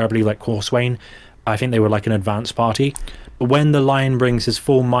Siege of Terra, I believe, like Corswain. I think they were like an advance party. But when the Lion brings his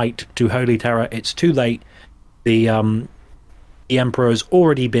full might to Holy Terra, it's too late. The Emperor's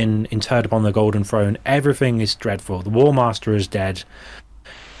already been interred upon the Golden Throne. Everything is dreadful. The War Master is dead.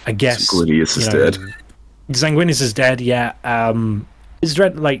 I guess... Sanguinius is dead. Sanguinius is dead, yeah. It's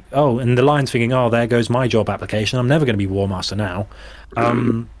dread, like, oh, and the Lion's thinking, oh, there goes my job application. I'm never going to be War Master now.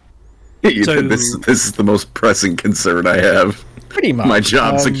 So, this is the most pressing concern I have. Pretty much. My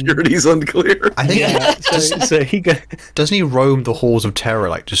job security is unclear. I think so he doesn't he roam the halls of terror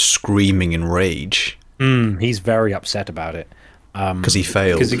like just screaming in rage? He's very upset about it. Because he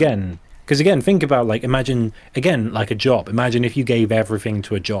failed. Because again, think about, like, imagine, again, like a job. Imagine if you gave everything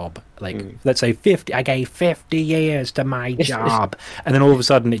to a job. Like, let's say I gave 50 years to my job. And then all of a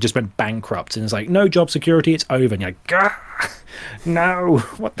sudden it just went bankrupt. And it's like, no job security, it's over. And you're like, Gah! No,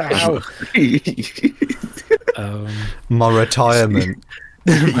 what the hell? My retirement.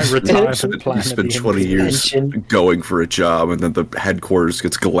 My retirement plan. You spend 20 years going for a job, and then the headquarters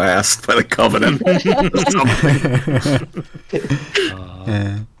gets glassed by the Covenant.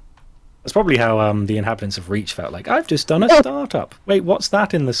 That's probably how the inhabitants of Reach felt. Like, I've just done a startup. Wait, what's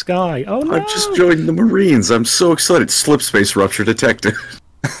that in the sky? Oh no! I've just joined the Marines. I'm so excited. Slip space rupture detected.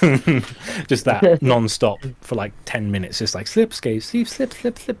 Just that non-stop for like 10 minutes. Just like slip,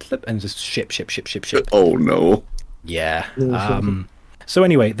 and just ship. Oh no! Yeah. So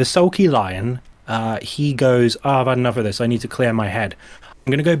anyway, the sulky Lion, he goes, I've had enough of this. I need to clear my head. I'm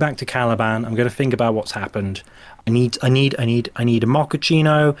going to go back to Caliban. I'm going to think about what's happened. I need a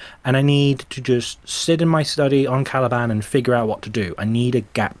mochaccino, and I need to just sit in my study on Caliban and figure out what to do. I need a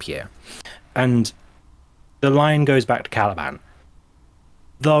gap year. And the Lion goes back to Caliban.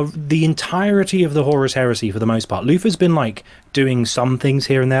 The entirety of the Horus Heresy, for the most part, Luther's been like doing some things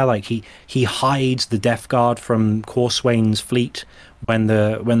here and there. Like he hides the Death Guard from Corswain's fleet when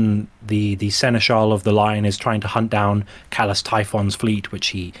the Seneschal of the Lion is trying to hunt down Callus Typhon's fleet, which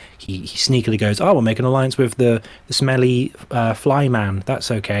he sneakily goes, oh, we'll make an alliance with the smelly fly man.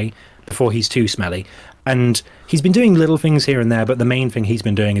 That's okay, before he's too smelly. And he's been doing little things here and there, but the main thing he's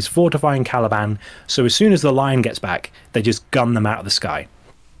been doing is fortifying Caliban, so as soon as the Lion gets back, they just gun them out of the sky.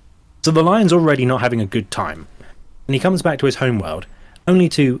 So the Lion's already not having a good time. And he comes back to his homeworld, only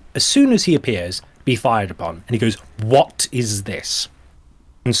to, as soon as he appears, be fired upon. And he goes, what is this?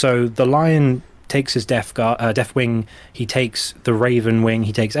 And so the Lion takes his Death Wing, he takes the Raven Wing,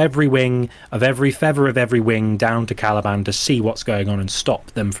 he takes every wing of every feather of every wing down to Caliban to see what's going on and stop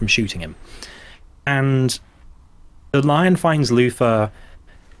them from shooting him. And the Lion finds Luther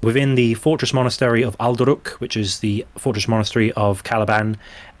within the Fortress Monastery of Aldoruk, which is the Fortress Monastery of Caliban,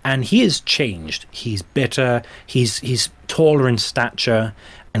 and he is changed. He's bitter, he's taller in stature,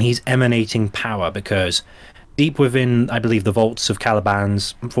 and he's emanating power because deep within, I believe, the vaults of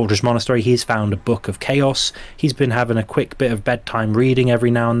Caliban's Fortress Monastery, he's found a book of chaos. He's been having a quick bit of bedtime reading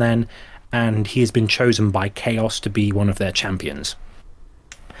every now and then, and he has been chosen by Chaos to be one of their champions.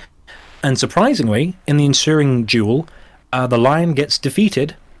 And surprisingly, in the ensuing duel, the Lion gets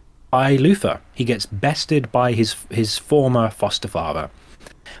defeated by Luther. He gets bested by his former foster father.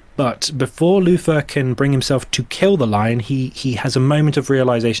 But before Luther can bring himself to kill the Lion, he has a moment of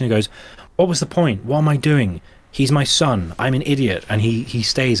realization. He goes, what was the point? What am I doing? He's my son. I'm an idiot. And he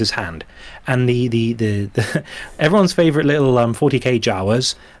stays his hand. And the everyone's favorite little 40k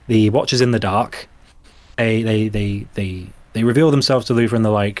Jawas, the Watchers in the Dark, they reveal themselves to Luther and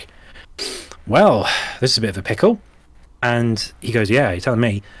they're like, well, this is a bit of a pickle. And he goes, yeah, you're telling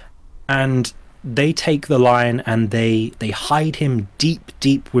me. And they take the Lion and they hide him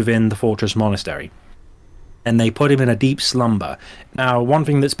deep within the Fortress Monastery. And they put him in a deep slumber. Now, one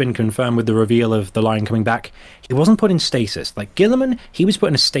thing that's been confirmed with the reveal of the Lion coming back, he wasn't put in stasis. Like Gilliman, he was put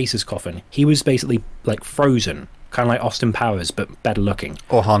in a stasis coffin. He was basically like frozen, kind of like Austin Powers, but better looking.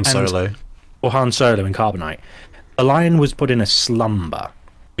 Or Han Solo. Or Han Solo in Carbonite. The Lion was put in a slumber,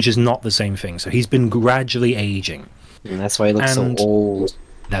 which is not the same thing. So he's been gradually aging. And that's why he looks so old.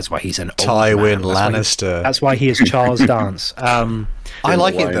 That's why he's an old Tywin man. Lannister. That's why he is Charles Dance. I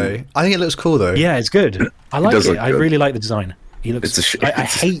like it though. I think it looks cool though. Yeah, it's good. I like does it. look I good. really like the design. He looks.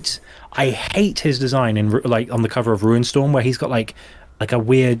 I hate his design in like on the cover of Ruinstorm, where he's got like a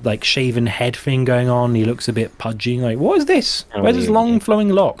weird like shaven head thing going on. He looks a bit pudgy. Like, what is this? Where's his long flowing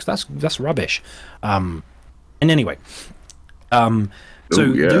locks? That's rubbish. And anyway, so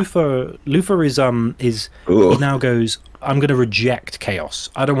Luthor is he now goes, I'm going to reject chaos.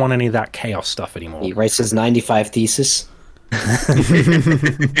 I don't want any of that chaos stuff anymore. He writes his 95 thesis.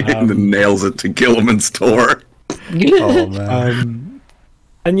 And then nails it to Gilliman's door. Oh man.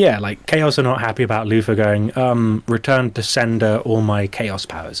 And yeah, like Chaos are not happy about Luthor going, return to sender all my chaos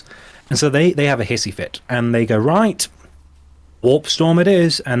powers. And so they have a hissy fit and they go, right, warp storm it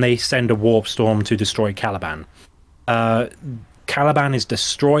is, and they send a warp storm to destroy Caliban. Caliban is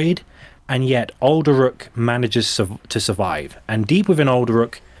destroyed, and yet Alderuk manages to survive. And deep within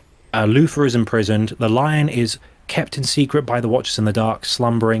Alderuk, Luthor is imprisoned. The Lion is kept in secret by the Watchers in the Dark,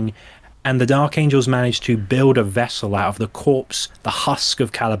 slumbering. And the Dark Angels manage to build a vessel out of the corpse, the husk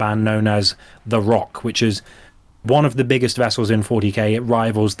of Caliban, known as the Rock, which is one of the biggest vessels in 40k. It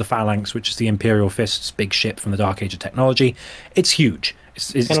rivals the Phalanx, which is the Imperial Fist's big ship from the Dark Age of technology. It's huge.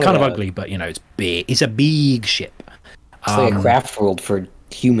 It's kind of ugly, but it's big. It's a big ship. It's like a craft world for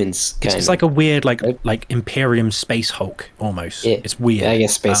humans. It's like a weird, like Imperium Space Hulk almost. Yeah, it's weird. I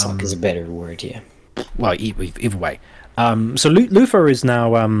guess Space Hulk is a better word. Yeah. Well, either way. So Luthor is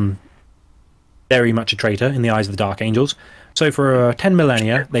now very much a traitor in the eyes of the Dark Angels. So for 10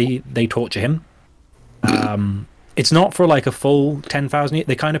 millennia, they torture him. It's not for like a full 10,000 years.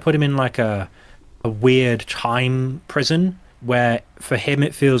 They kind of put him in like a weird time prison where for him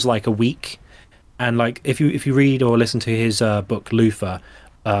it feels like a week. And like if you read or listen to his book Luthor,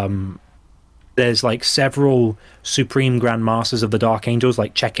 there's like several Supreme Grand Masters of the Dark Angels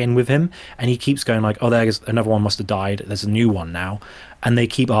like check in with him, and he keeps going like, oh, there's another one must have died. There's a new one now. And they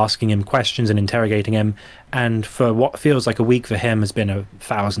keep asking him questions and interrogating him. And for what feels like a week for him has been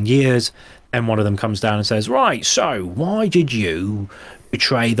 1,000 years. And one of them comes down and says, right, so why did you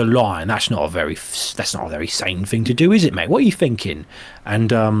betray the Lion? That's not a very sane thing to do, is it, mate? What are you thinking?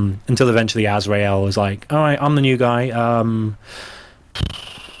 And until eventually Azrael is like, all right, I'm the new guy.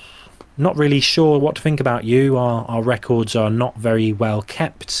 Not really sure what to think about you. Our records are not very well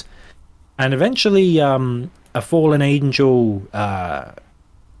kept. And eventually a fallen angel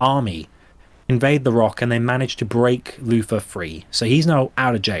army invade the Rock, and they manage to break Luthor free. So he's now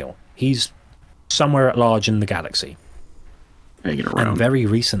out of jail. He's somewhere at large in the galaxy. Hanging around. And very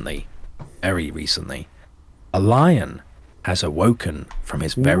recently, a lion has awoken from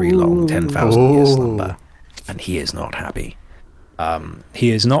his very long 10,000 year slumber, and he is not happy.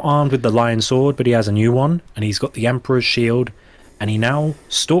 He is not armed with the lion sword, but he has a new one, and he's got the Emperor's shield, and he now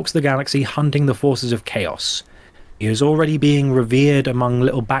stalks the galaxy hunting the forces of chaos. He is already being revered among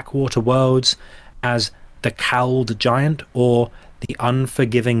little backwater worlds as the Cowled Giant or the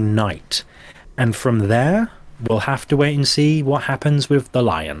Unforgiving Knight. And from there, we'll have to wait and see what happens with the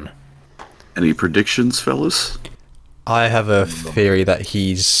lion. Any predictions, fellas? I have a theory that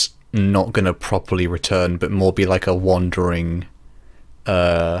he's not going to properly return, but more be like a wandering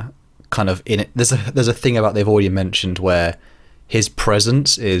kind of in it. There's a thing about they've already mentioned where his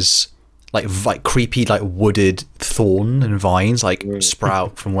presence is like creepy, like wooded thorn and vines like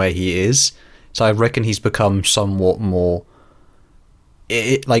sprout from where he is. So I reckon he's become somewhat more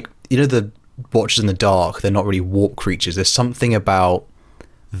like, you know, the Watchers in the Dark, they're not really warp creatures. There's something about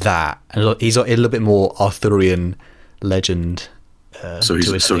that, and he's a little bit more Arthurian legend. So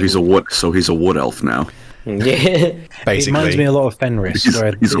he's a wood elf now. Yeah. Basically, it reminds me a lot of Fenris,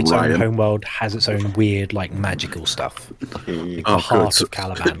 where he's its a own Ryan. homeworld has its own weird, like, magical stuff. Like the heart of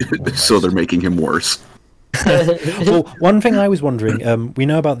Caliban. So they're making him worse. Well, one thing I was wondering, we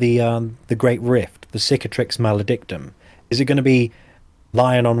know about the Great Rift, the Cicatrix Maledictum. Is it going to be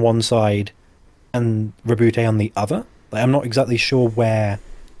Lion on one side and Rebute on the other? Like, I'm not exactly sure where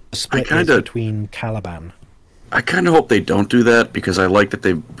the split is between Caliban. I kind of hope they don't do that, because I like that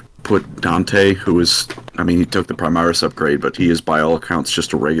they put Dante, who is, I mean, he took the Primaris upgrade, but he is by all accounts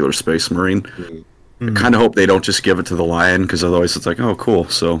just a regular Space Marine. I kind of hope they don't just give it to the Lion, because otherwise it's like, oh, cool.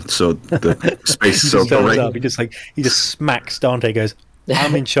 So the space. He just smacks Dante. Goes,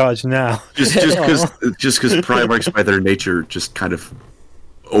 I'm in charge now. just because Primarchs by their nature just kind of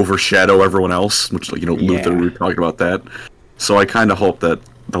overshadow everyone else, which, like, Luther, we were talking about that. So I kind of hope that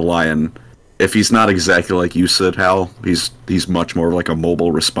the Lion, if he's not exactly like you said, Hal, he's He's much more like a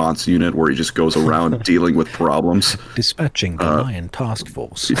mobile response unit where he just goes around dealing with problems. Dispatching the Lion Task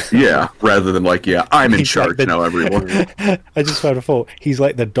Force. Yeah, rather than like, yeah, I'm in He's like charge the- now, everyone. I just found a thought. He's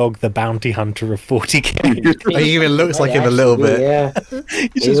like the dog, the bounty hunter of 40k. He even looks like him a little bit. Yeah, He's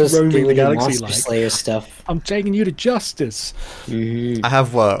he just was roaming the doing galaxy Monster like, Slayer stuff. I'm taking you to justice. Mhm. I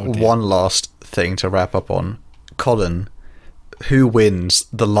have one last thing to wrap up on. Colin, who wins,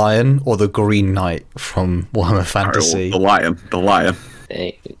 the Lion or the Green Knight from Warhammer Fantasy? The lion.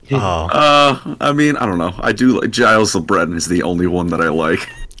 Hey. Oh, I mean, I don't know. I do like Giles the Breton is the only one that I like.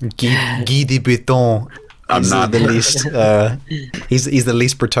 Guy de Breton. I'm He's not the least. He's the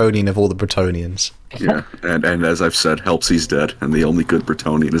least Bretonian of all the Bretonians. Yeah, and as I've said, Helpsy's dead, and the only good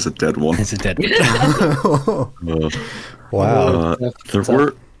Bretonian is a dead one. It's a dead Wow.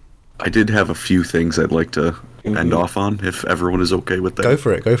 I did have a few things I'd like to end off on, if everyone is okay with that. Go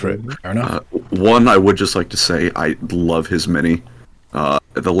for it. Go for it. Fair enough. One, I would just like to say I love his mini.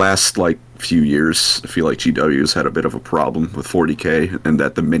 The last few years, I feel like GW's had a bit of a problem with 40k, and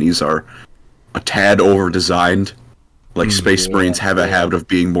that the minis are a tad over designed. Like Space Marines have a habit of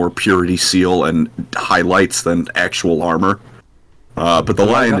being more purity seal and highlights than actual armor. But the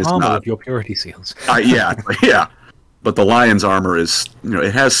Lion is armor not. of your purity seals. Yeah. But the Lion's armor is,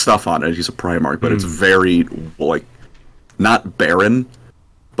 it has stuff on it. He's a Primarch, but it's very not barren,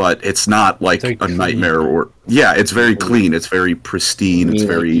 but it's not like Very a clean. nightmare or it's very clean. It's very pristine. It's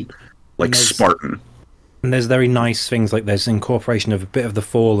very Spartan. And there's very nice things like there's incorporation of a bit of the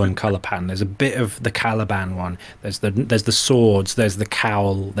fallen color pattern. There's a bit of the Caliban one. There's the swords. There's the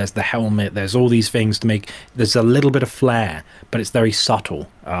cowl. There's the helmet. There's all these things to make. There's a little bit of flair, but it's very subtle,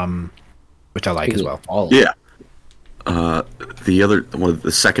 which I like as well. Yeah.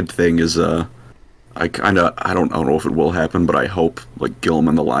 The second thing is I don't know if it will happen, but I hope Gilliman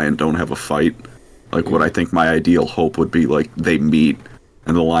and the Lion don't have a fight. What I think my ideal hope would be they meet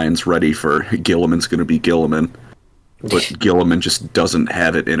and the Lion's ready for Gilliman's going to be Gilliman, but Gilliman just doesn't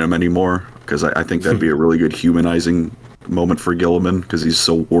have it in him anymore, because I think that'd be a really good humanizing moment for Gilliman, because he's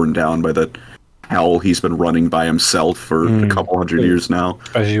so worn down by that hell he's been running by himself for a couple hundred years now.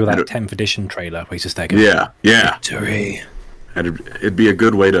 Especially with that 10th edition trailer where he's just like, yeah. victory. And it'd be a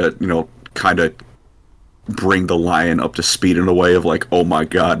good way to, kind of bring the Lion up to speed in a way of oh my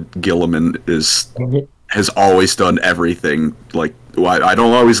god, Gilliman has always done everything. I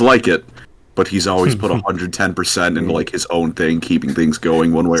don't always like it, but he's always put 110% in his own thing, keeping things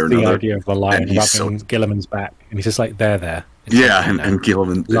going one way or The another. idea of the Lion And he's rubbing Gilliman's back, and he's just like, there. It's Yeah, like, and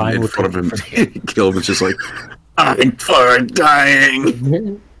Gilliman Lion in would front of him, take it from Gilliman's just I'm for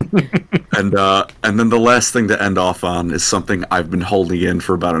dying. And then the last thing to end off on is something I've been holding in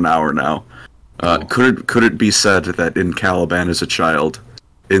for about an hour now. Could it be said that in Caliban as a child,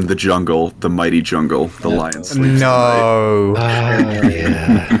 in the jungle, the mighty jungle, the lion sleeps No.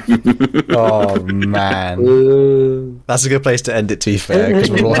 yeah. Oh man. Ooh. That's a good place to end it, to be fair, because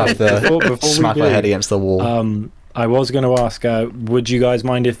we'll have to Before we smack our do, head against the wall. I was going to ask, would you guys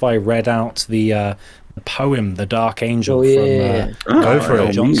mind if I read out the poem, The Dark Angel, Oh, yeah. from Go for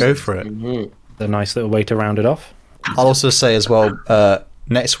it. JONSON? Go for it. Mhm. The nice little way to round it off. I'll also say as well,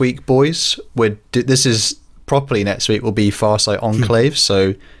 next week, boys, this is properly next week will be Farsight Enclave,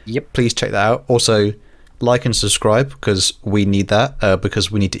 so Yep. please check that out. Also, like and subscribe, because we need that,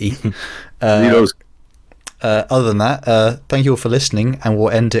 because we need to eat. Other than that, thank you all for listening, and we'll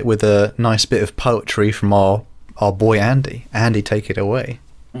end it with a nice bit of poetry from our boy Andy. Andy, take it away.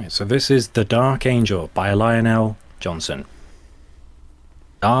 Right, so this is The Dark Angel by Lionel Johnson.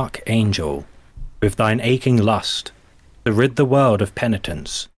 Dark Angel, with thine aching lust, to rid the world of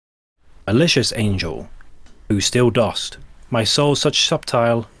penitence. Malicious angel, who still dost my soul such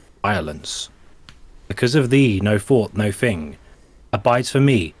subtile violence. Because of thee no thought, no thing, abides for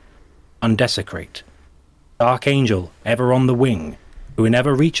me, undesecrate. Dark angel, ever on the wing, who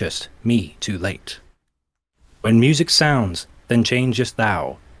never reachest me too late. When music sounds, then changest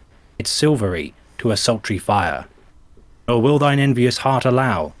thou its silvery to a sultry fire. Nor will thine envious heart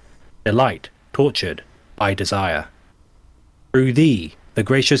allow delight tortured by desire. Through thee the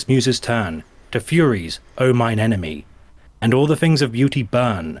gracious muses turn to furies, O mine enemy, and all the things of beauty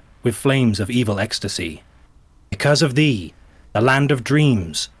burn with flames of evil ecstasy. Because of thee, the land of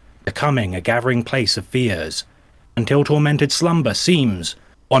dreams, becoming a gathering place of fears, until tormented slumber seems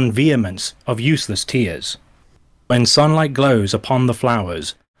one vehemence of useless tears. When sunlight glows upon the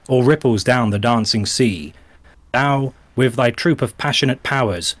flowers, or ripples down the dancing sea, thou, with thy troop of passionate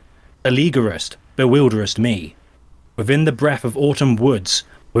powers, beleaguerest, bewilderest me. Within the breath of autumn woods,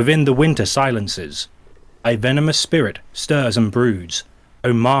 within the winter silences, thy venomous spirit stirs and broods,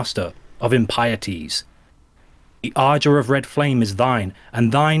 O master of impieties. The ardour of red flame is thine,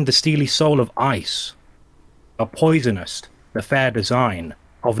 and thine the steely soul of ice. Thou poisonest the fair design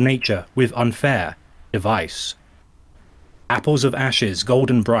of nature with unfair device. Apples of ashes,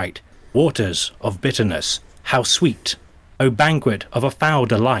 golden bright, waters of bitterness, how sweet, O banquet of a foul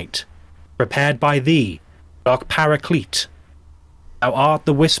delight, prepared by thee, dark Paraclete. Thou art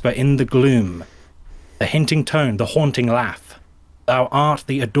the whisper in the gloom, the hinting tone, the haunting laugh. Thou art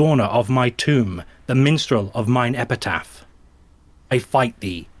the adorner of my tomb, the minstrel of mine epitaph. I fight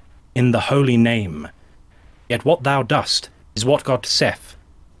thee in the holy name, yet what thou dost is what God saith.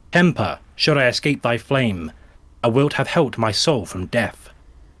 Temper, should I escape thy flame, thou wilt have helped my soul from death.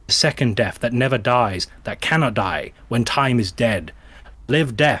 The second death that never dies, that cannot die when time is dead.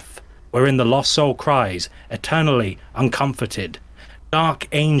 Live death, wherein the lost soul cries, eternally uncomforted. Dark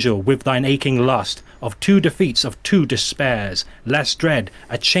angel, with thine aching lust, of two defeats, of two despairs, less dread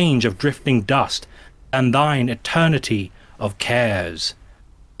a change of drifting dust than thine eternity of cares.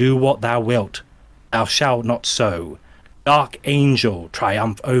 Do what thou wilt, thou shalt not so. Dark angel,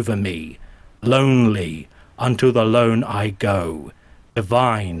 triumph over me. Lonely, unto the lone I go.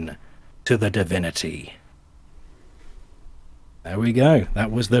 Divine, to the divinity. There we go.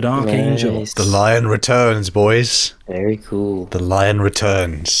 That was the Dark Angel. Nice. The lion returns, boys. Very cool. The lion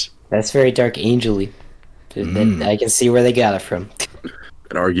returns. That's very Dark Angel-y. I can see where they got it from.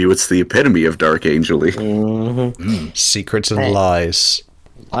 I'd argue it's the epitome of Dark Angel-y. Secrets and Hey. lies.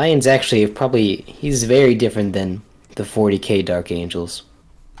 Lion's actually he's very different than the 40k Dark Angels.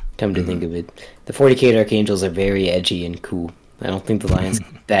 Come to think of it. The 40k Dark Angels are very edgy and cool. I don't think the Lion's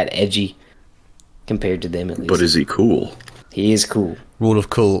that edgy compared to them, at least. But is he cool? He is cool. Rule of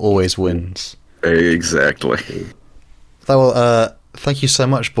cool always wins. Exactly. Well, thank you so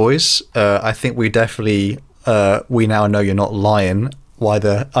much, boys. I think we definitely we now know you're not lion. Why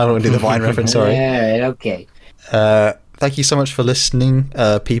the I don't want to do the Vine reference. Sorry. Alright, okay. Thank you so much for listening,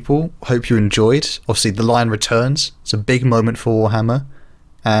 people. Hope you enjoyed. Obviously, the lion returns. It's a big moment for Warhammer.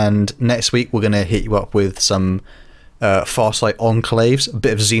 And next week we're gonna hit you up with some Farsight Enclaves, a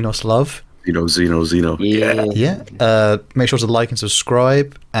bit of Xenos love. Xeno. Yeah. Make sure to like and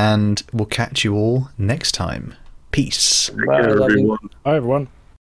subscribe, and we'll catch you all next time. Peace. Take care, love you. everyone. Hi, everyone.